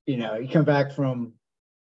come back from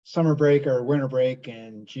summer break or winter break,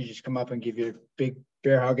 and she just come up and give you a big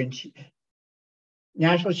bear hug. And she,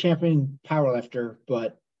 national champion powerlifter,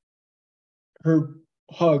 but her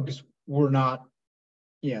hugs were not,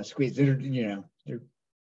 squeezed. They're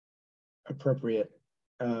appropriate.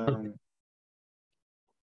 And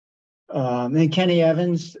Kenny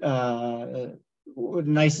Evans, the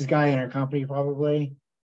nicest guy in our company, probably.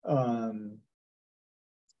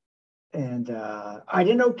 And I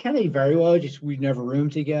didn't know Kenny very well. Just we never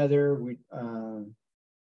roomed together. We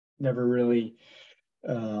never really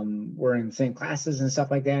were in the same classes and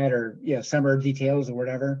stuff like that, or summer details or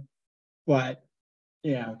whatever. But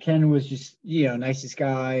Ken was just nicest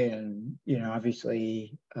guy, and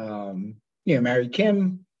obviously married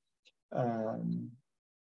Kim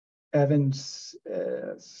Evans,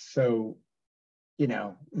 so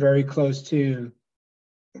very close to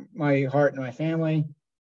my heart and my family.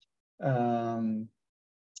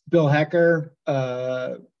 Bill Hecker,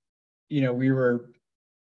 we were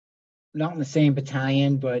not in the same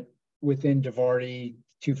battalion, but within Davarti,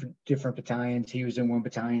 two different battalions. He was in one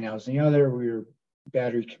battalion, I was in the other. We were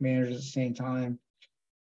battery commanders at the same time.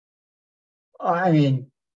 I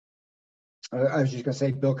mean, I was just going to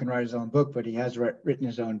say Bill can write his own book, but he has written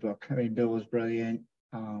his own book. I mean, Bill was brilliant,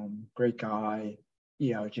 great guy,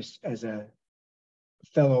 just as a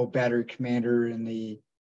fellow battery commander in the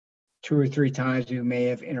 2 or 3 times we may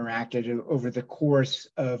have interacted over the course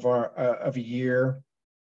of a year.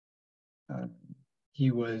 He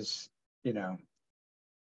was,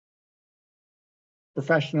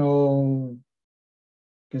 professional,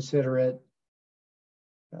 considerate,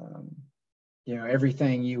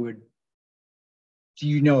 everything you would,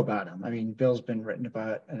 about him. I mean, Bill's been written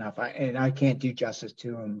about enough, and I can't do justice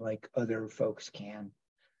to him like other folks can.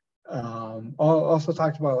 Also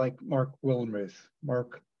talked about like Mark Wildenmuth.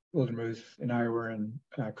 Mark Wildenmuth and I were in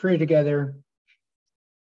Korea together.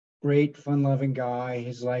 Great, fun-loving guy.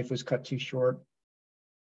 His life was cut too short.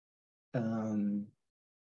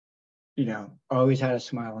 Always had a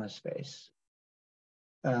smile on his face.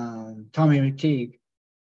 Tommy McTeague,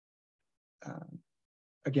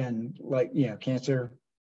 again, like, cancer.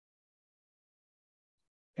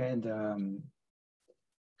 And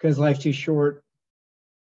because life too short,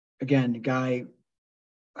 again, the guy,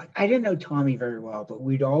 I didn't know Tommy very well, but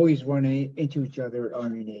we'd always run into each other at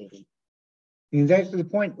Army Navy. And that's to the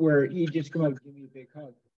point where he'd just come up and give me a big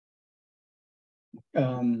hug.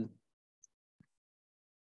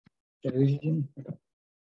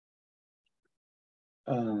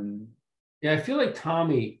 Yeah, I feel like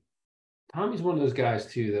Tommy's one of those guys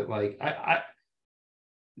too that like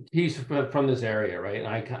he's from this area, right? And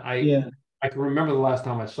I can remember the last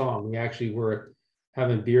time I saw him. We actually were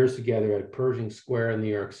having beers together at Pershing Square in New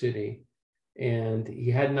York City, and he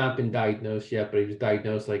had not been diagnosed yet, but he was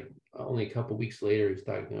diagnosed like only a couple weeks later. He was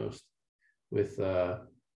diagnosed with I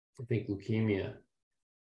think leukemia,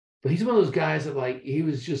 But he's one of those guys that like he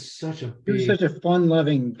was just such a big. He was such a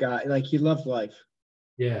fun-loving guy. Like he loved life.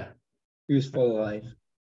 Yeah. He was full of life.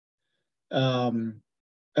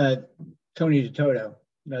 Tony DeToto,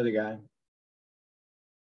 another guy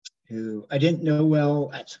who I didn't know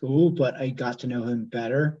well at school, but I got to know him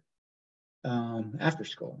better after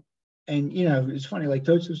school. And you know, it's funny. Like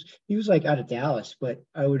he was like out of Dallas, but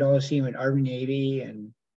I would always see him in Army Navy,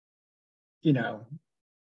 and you know,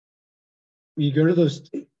 you go to those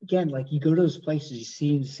again. Like you go to those places, you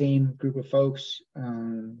see the same group of folks.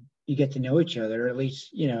 You get to know each other, or at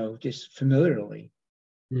least you know, just familiarly.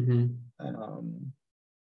 Mm-hmm.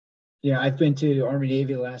 Yeah, I've been to Army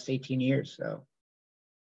Navy the last 18 years, so.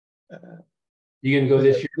 You gonna go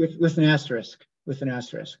this year? With an asterisk. With an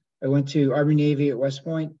asterisk. I went to Army Navy at West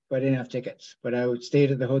Point, but I didn't have tickets. But I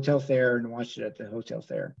stayed at the hotel there and watched it at the hotel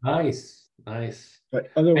there. Nice, nice. But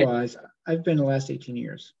otherwise, I've been the last 18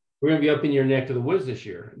 years. We're gonna be up in your neck of the woods this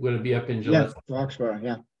year. We're gonna be up in July. Yeah, Foxborough,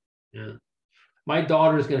 yeah. Yeah. My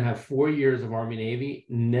daughter is gonna have 4 years of Army Navy,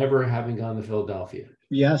 never having gone to Philadelphia.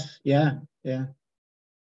 Yes, yeah.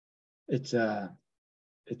 It's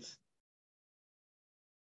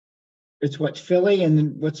what, Philly, and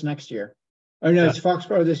then what's next year? Oh no, it's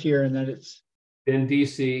Foxborough this year, and then it's then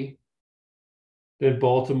DC, then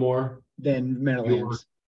Baltimore, then Meadowlands.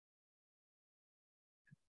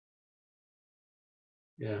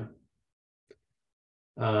 Yeah.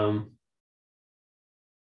 Yeah.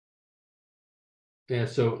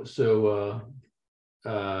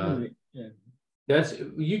 Yeah. That's,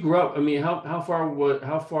 you grew up. I mean, how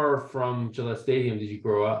far from Gillette Stadium did you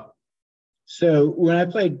grow up? So when I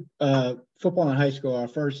played football in high school, our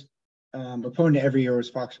first opponent every year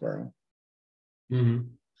was Foxborough. Mm-hmm.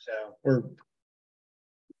 So we're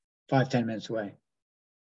 5-10 minutes away.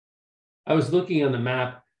 I was looking on the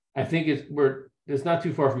map. I think it's not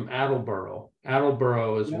too far from Attleboro.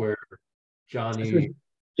 Attleboro is where Johnny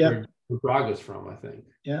Braga's from, I think.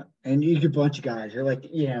 Yeah, and you get a bunch of guys. They're like,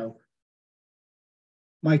 you know,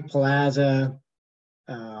 Mike Palazza,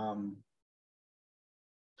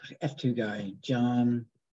 F2 guy, John.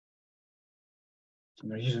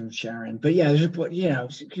 He's from Sharon, but yeah, there's, you know,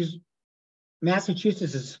 because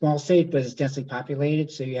Massachusetts is a small state, but it's densely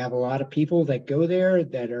populated, so you have a lot of people that go there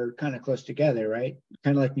that are kind of close together, right?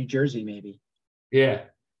 Kind of like New Jersey, maybe. Yeah,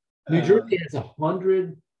 New Jersey has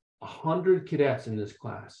 100 cadets in this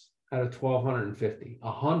class out of 1,250.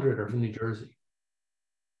 100 are from New Jersey.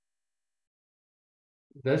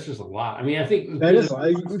 That's just a lot. I mean, I think that is a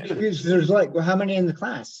lot. There's like, well, how many in the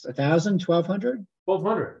class? 1,000, 1,200?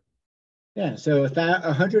 1,200. Yeah, so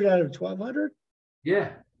 100 out of 1,200.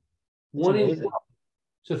 Yeah, one in 12.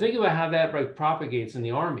 So think about how that like propagates in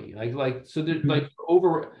the Army. So there's the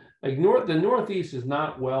Northeast is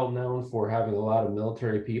not well known for having a lot of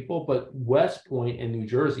military people, but West Point in New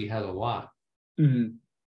Jersey has a lot. Mm-hmm.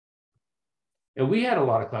 And we had a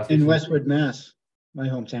lot of classmates in Westwood, Mass, my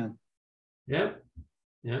hometown. Yeah.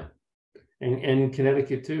 Yeah. And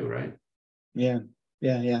Connecticut too, right? Yeah.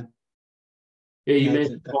 Yeah,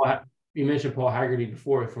 you mentioned Paul Haggerty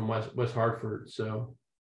before from West Hartford. So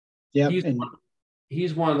yeah,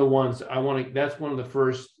 he's one of the ones I want to, that's one of the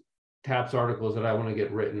first TAPS articles that I want to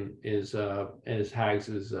get written is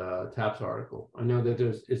Hags's TAPS article. I know that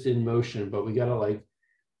it's in motion, but we got to like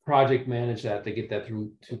project manage that to get that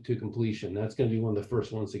through to completion. That's going to be one of the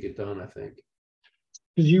first ones to get done, I think.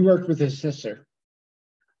 Because you worked with his sister.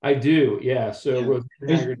 I do, yeah. So yeah. Roseanne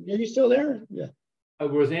Haggerty, are you still there? Yeah.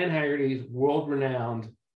 Roseanne Haggerty's world-renowned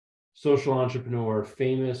social entrepreneur,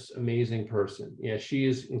 famous, amazing person. Yeah, she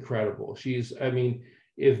is incredible. I mean,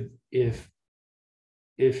 if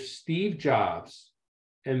Steve Jobs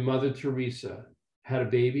and Mother Teresa had a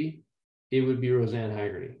baby, it would be Roseanne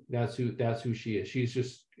Haggerty. That's who she is. She's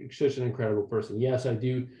just such an incredible person. Yes, I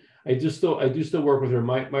do still work with her.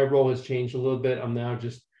 My role has changed a little bit. I'm now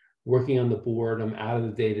just working on the board. I'm out of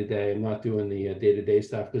the day-to-day. I'm not doing the day-to-day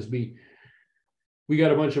stuff because we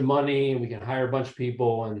got a bunch of money and we can hire a bunch of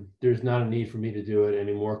people, and there's not a need for me to do it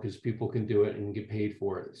anymore because people can do it and get paid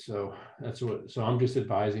for it. So so I'm just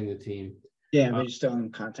advising the team. Yeah, we're still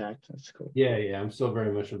in contact. That's cool. Yeah, I'm still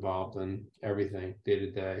very much involved in everything day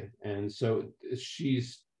to day, and so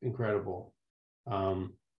she's incredible.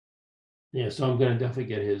 Yeah, so I'm going to definitely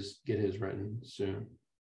get his written soon.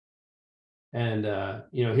 And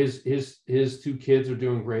you know, his two kids are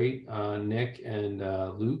doing great, Nick and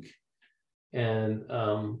Luke, and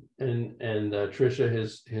Trisha,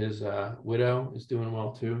 his widow, is doing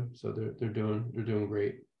well too. So they're doing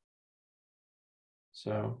great.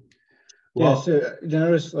 So. Well, yeah, so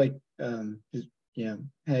notice like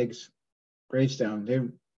Hags gravestone, they're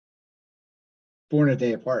born a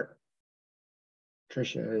day apart.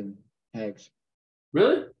 Trisha and Hags.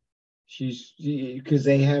 Really? She's because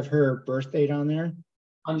they have her birth date on there.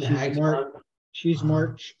 On the She's Hags March. one? She's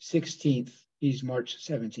March 16th. He's March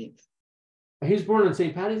 17th. He was born on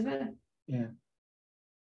St. Patty's Day? Yeah.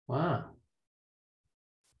 Wow.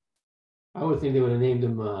 I would think they would have named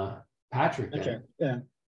him Patrick. Okay. Yeah.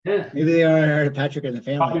 Yeah. Maybe they already had a Patrick in the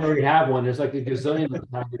Probably family. already have one. There's like a gazillion of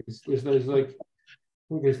Patricks. There's like I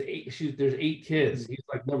think there's 8 kids. He's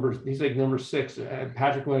like number 6.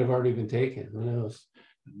 Patrick might have already been taken. Who knows?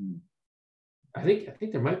 I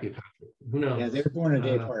think there might be a Patrick. Who knows? Yeah, they were born a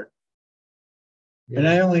day apart. Yeah. And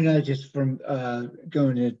I only know just from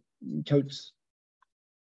going to Tote's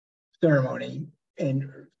ceremony and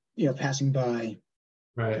passing by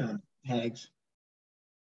Right. Hags.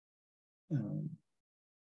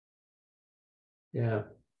 Yeah.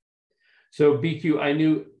 So BQ,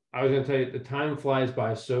 I was going to tell you, the time flies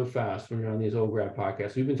by so fast when you're on these Old Grad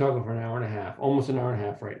podcasts. We've been talking for an hour and a half, almost an hour and a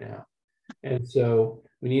half right now. And so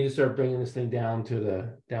we need to start bringing this thing down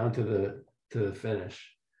to the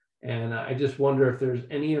finish. And I just wonder if there's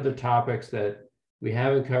any other topics that we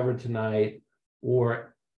haven't covered tonight,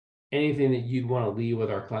 or anything that you'd want to leave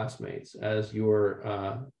with our classmates as your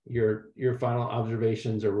final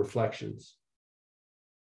observations or reflections.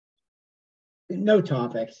 No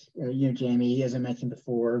topics, Jamie, as I mentioned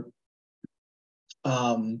before.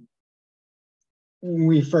 When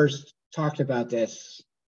we first talked about this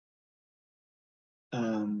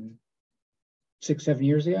 6-7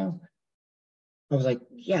 years ago, I was like,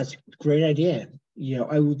 yeah, it's a great idea.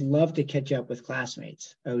 I would love to catch up with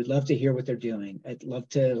classmates. I would love to hear what they're doing. I'd love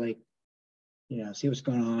to see what's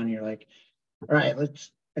going on. You're like, all right,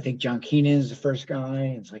 I think John Keenan is the first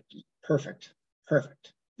guy. It's like, perfect.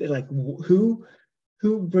 They're like, who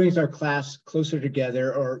brings our class closer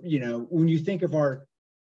together? Or, when you think of our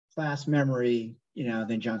class memory,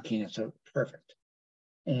 then John Keenan. So perfect.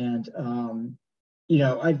 And,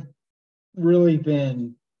 I've really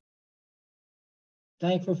been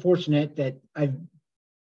thankful, fortunate that I've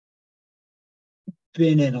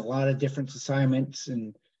been in a lot of different assignments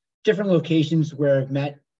and different locations where I've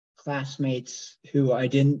met classmates who I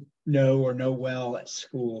didn't know or know well at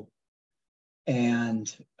school.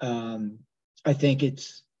 And I think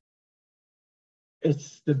it's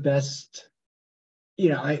the best.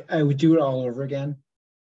 I would do it all over again.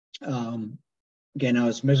 Again, I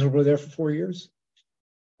was miserable there for 4 years.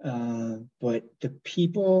 But the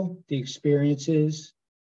people, the experiences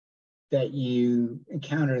that you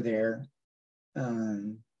encounter there,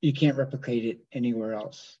 you can't replicate it anywhere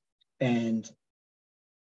else. And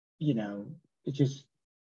it's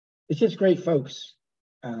just great folks.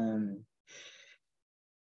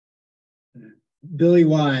 Billy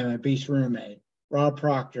Y, my beast roommate, Rob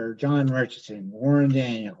Proctor, John Richardson, Warren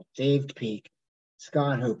Daniel, Dave Peake,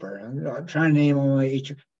 Scott Hooper. I'm trying to name all my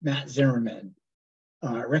Matt Zimmerman,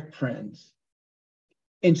 Rick Prince,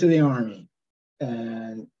 Into the Army,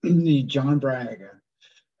 and John Braga,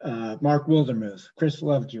 Mark Wildermuth, Chris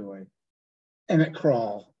Lovejoy, Emmett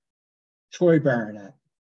Krall, Troy Baronet,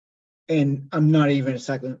 and I'm not even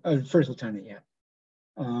a first lieutenant yet.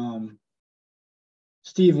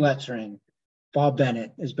 Steve Letzring, Bob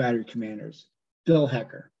Bennett as battery commanders, Bill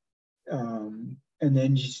Hecker, and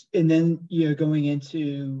then going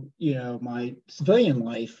into my civilian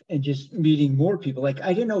life and just meeting more people. Like,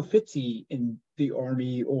 I didn't know Fitzy in the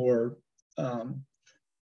Army or at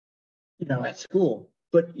school,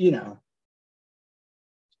 but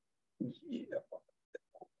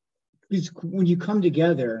when you come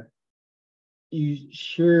together, you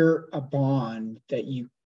share a bond that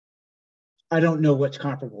I don't know what's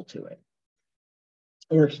comparable to it,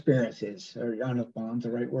 or experiences, or I don't know if bond's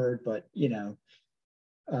the right word, but and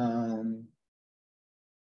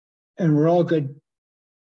we're all good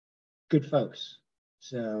folks.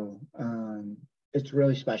 So it's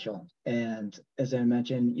really special. And as I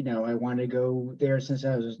mentioned, I wanted to go there since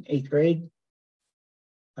I was in 8th grade.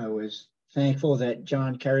 I was thankful that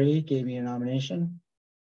John Kerry gave me a nomination.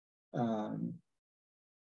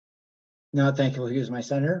 Not thankful he was my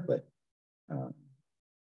senator, but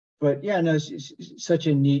yeah, no, it's such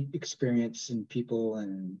a neat experience and people,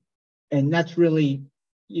 and that's really,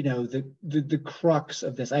 the crux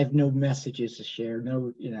of this. I have no messages to share,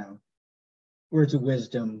 no, words of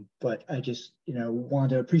wisdom, but I just,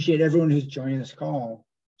 want to appreciate everyone who's joining this call,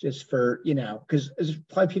 just for, because there's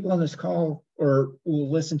probably people on this call or will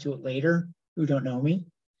listen to it later who don't know me,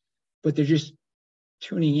 but they're just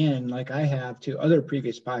tuning in like I have to other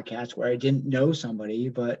previous podcasts where I didn't know somebody,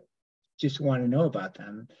 but just want to know about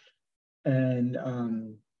them. And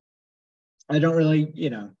I don't really,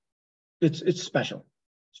 it's special.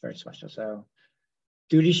 It's very special. So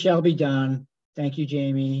duty shall be done. Thank you,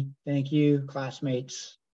 Jamie. Thank you,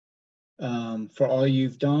 classmates, for all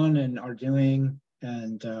you've done and are doing.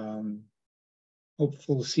 And hopefully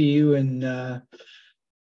we'll see you in the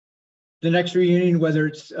next reunion, whether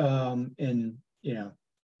it's in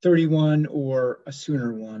 31 or a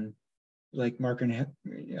sooner one, like Mark and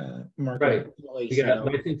Right. Willie We said.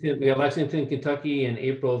 got Lexington, Kentucky in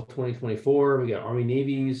April of 2024. We got Army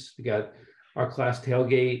Navies. We got our class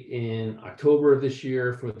tailgate in October of this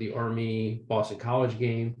year for the Army Boston College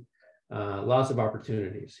game. Lots of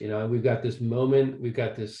opportunities. We've got this moment. We've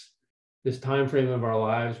got this time frame of our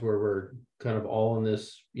lives where we're kind of all in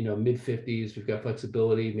this, mid 50s. We've got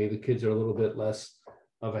flexibility. Maybe the kids are a little bit less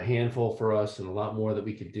of a handful for us and a lot more that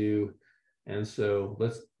we could do. And so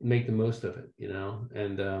let's make the most of it,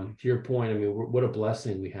 and to your point, I mean, what a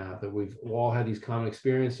blessing we have that we've all had these common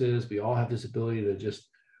experiences. We all have this ability to just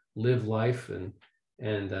live life and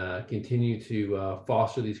continue to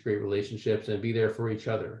foster these great relationships and be there for each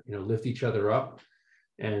other, lift each other up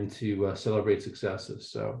and to celebrate successes.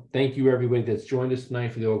 So thank you, everybody that's joined us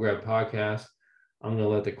tonight for the Old Grad Podcast. I'm going to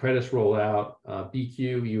let the credits roll out.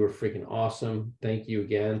 BQ, you were freaking awesome. Thank you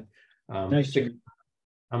again. Nice.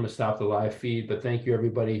 I'm going to stop the live feed, but thank you,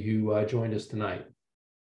 everybody who joined us tonight.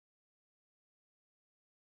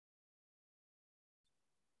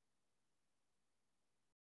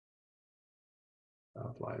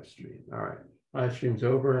 Live stream. All right. Live stream's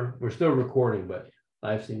over. We're still recording, but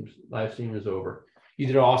live stream is over. You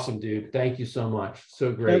did awesome, dude. Thank you so much.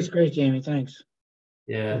 So great. That was great, Jamie. Thanks.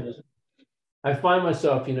 Yeah. I find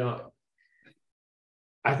myself,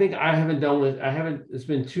 I think it's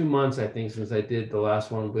been 2 months, I think, since I did the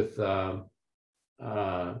last one with, who did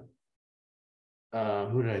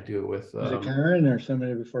I do it with? Was it Karen or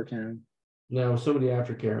somebody before Karen? No, somebody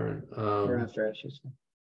after Karen. Or after, I should say.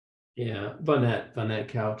 Yeah, Vonette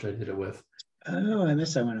Couch I did it with. Oh, I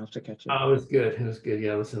missed that one. I'll have to catch it. Oh, it was good. It was good.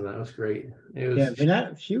 Yeah, listen, that was great. It was. Yeah,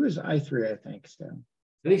 Vonette, she was I3, I think. So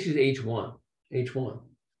I think she's H1.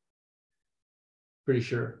 Pretty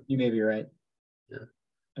sure. You may be right. Yeah.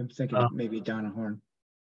 I'm thinking maybe Donna Horn.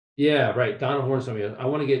 Yeah, right. Donna Horn, somebody else. I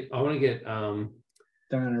want to get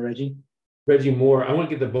Donna Reggie Moore. I want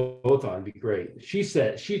to get them both on. It'd be great. She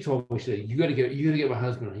told me, you gotta get my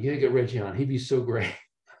husband on. You gotta get Reggie on. He'd be so great.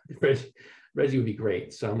 Reggie would be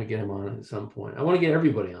great. So I'm gonna get him on at some point. I want to get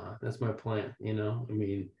everybody on. That's my plan. I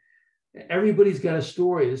mean, everybody's got a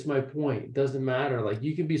story. That's my point. It doesn't matter. Like,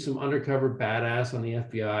 you can be some undercover badass on the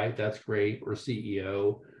FBI. That's great. Or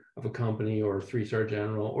CEO of a company, or a 3-star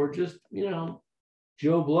general, or just,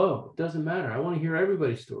 Joe Blow. It doesn't matter. I want to hear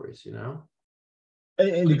everybody's stories,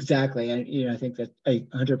 And exactly. And, I think that I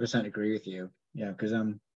 100% agree with you. Because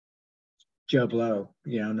I'm Joe Blow,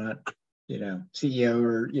 not, CEO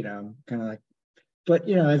or, kind of like, but,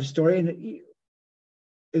 I have a story. And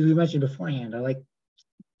as we mentioned beforehand, I like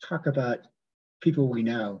talk about people we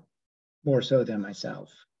know more so than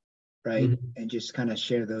myself. Right. Mm-hmm. And just kind of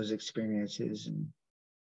share those experiences. And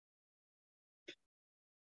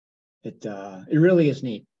it really is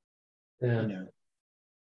neat. Yeah.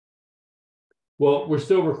 Well, we're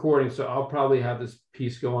still recording, so I'll probably have this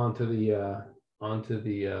piece go onto the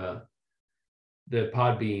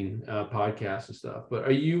Podbean podcast and stuff. But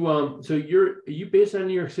are you are you based out of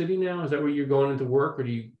New York City now? Is that where you're going into work, or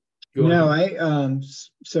do you go? No,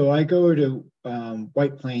 I go to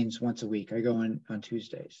White Plains once a week. I go in on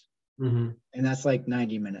Tuesdays, mm-hmm. and that's like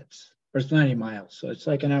 90 minutes, or it's 90 miles. So it's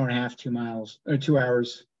like an hour and a half, 2 miles, or 2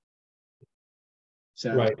 hours.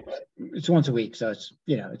 So right. It's once a week, so it's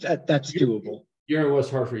that's doable. You're in West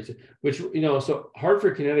Hartford, which so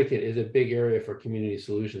Hartford, Connecticut is a big area for community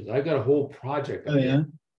solutions. I've got a whole project. Oh yeah,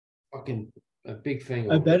 fucking a big thing.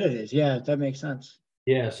 I bet it is. Yeah, that makes sense.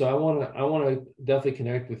 Yeah, so I want to definitely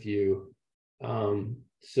connect with you.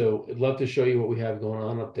 So I'd love to show you what we have going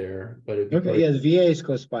on up there. But okay, great. Yeah, the VA is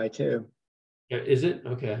close by too. Is it?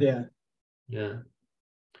 Okay. Yeah. Yeah.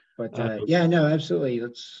 But yeah, no, absolutely.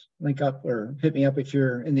 Let's link up, or hit me up if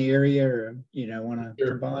you're in the area, or want to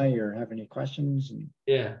come by or have any questions. And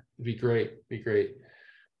yeah, it'd be great.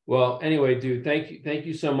 Well, anyway, dude, thank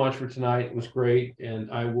you so much for tonight. It was great,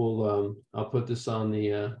 and I will I'll put this on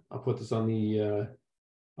the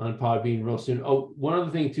on Podbean real soon. Oh, one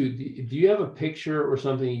other thing too. Do you have a picture or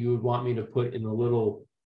something you would want me to put in the little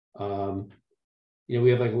we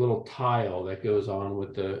have like a little tile that goes on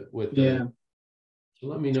with the yeah. So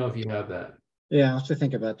let me know if you have that. Yeah, I'll have to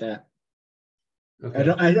think about that. Okay.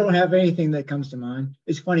 I don't have anything that comes to mind.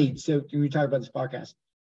 It's funny. So when we talk about this podcast,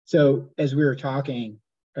 so as we were talking,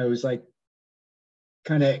 I was like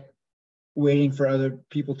kind of waiting for other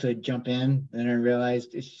people to jump in, and I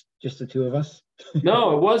realized it's just the two of us.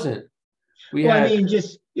 No, it wasn't. I mean,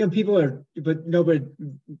 just, people are, but nobody,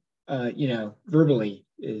 verbally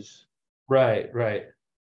is right.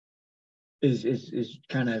 Is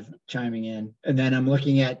kind of chiming in. And then I'm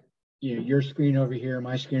looking at, your screen over here,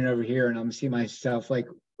 my screen over here, and I'm seeing myself like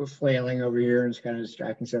flailing over here, and it's kind of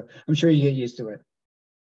distracting. So I'm sure you get used to it.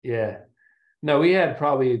 Yeah. No, we had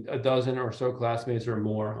probably a dozen or so classmates or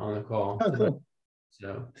more on the call. Oh, cool.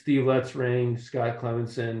 So Steve Letzring, Scott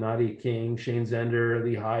Clemenson, Nadia King, Shane Zender,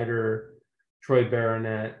 Lee Hyder, Troy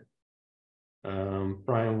Baronet,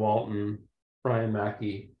 Brian Walton, Brian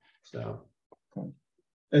Mackey. So cool.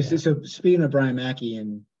 So speaking of Brian Mackey,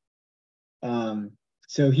 and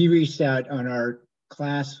so he reached out on our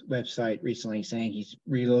class website recently saying he's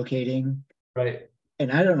relocating. Right.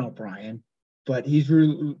 And I don't know Brian, but he's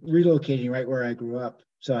relocating right where I grew up.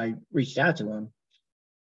 So I reached out to him.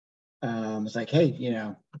 I was like, hey,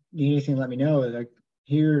 need anything, let me know. Like,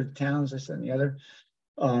 here, towns, this and the other,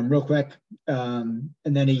 real quick. And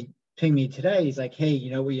then he pinged me today. He's like, hey,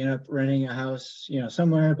 we end up renting a house,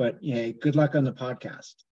 somewhere, but good luck on the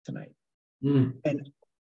podcast tonight. And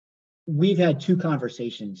we've had 2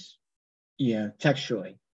 conversations,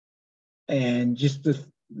 textually. And just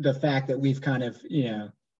the fact that we've kind of,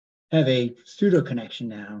 have a pseudo connection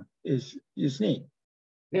now is neat.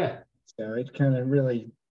 Yeah. So it kind of really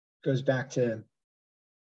goes back to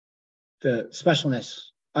the specialness,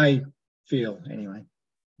 I feel, anyway.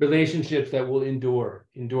 Relationships that will endure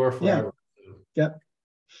forever. Yeah. Yep.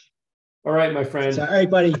 All right, my friend. So, all right,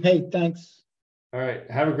 buddy. Hey, thanks. All right.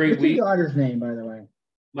 Have a great week. What's your daughter's name, by the way?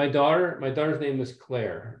 My daughter's name is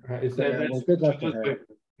Claire. Claire. Well, good luck to her.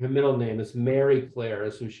 Her middle name is Mary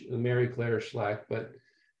Claire, so Mary Claire Schlack. But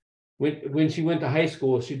when she went to high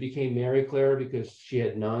school, she became Mary Claire because she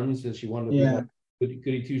had nuns and she wanted to be like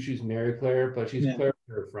goody two shoes Mary Claire, but she's Claire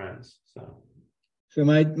to her friends. So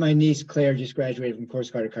my niece Claire just graduated from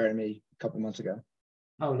Coast Guard Academy a couple months ago.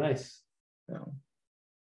 Oh, nice.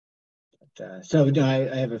 So no,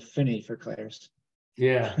 I have affinity for Claire's.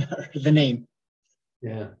 Yeah. The name.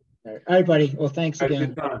 Yeah. All right, buddy. Well, thanks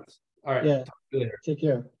again. All right. Yeah. Talk to you later. Take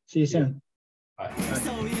care. See you soon. Bye.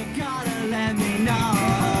 So you gotta let me know.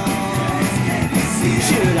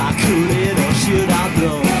 Should I cool it or should I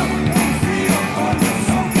blow?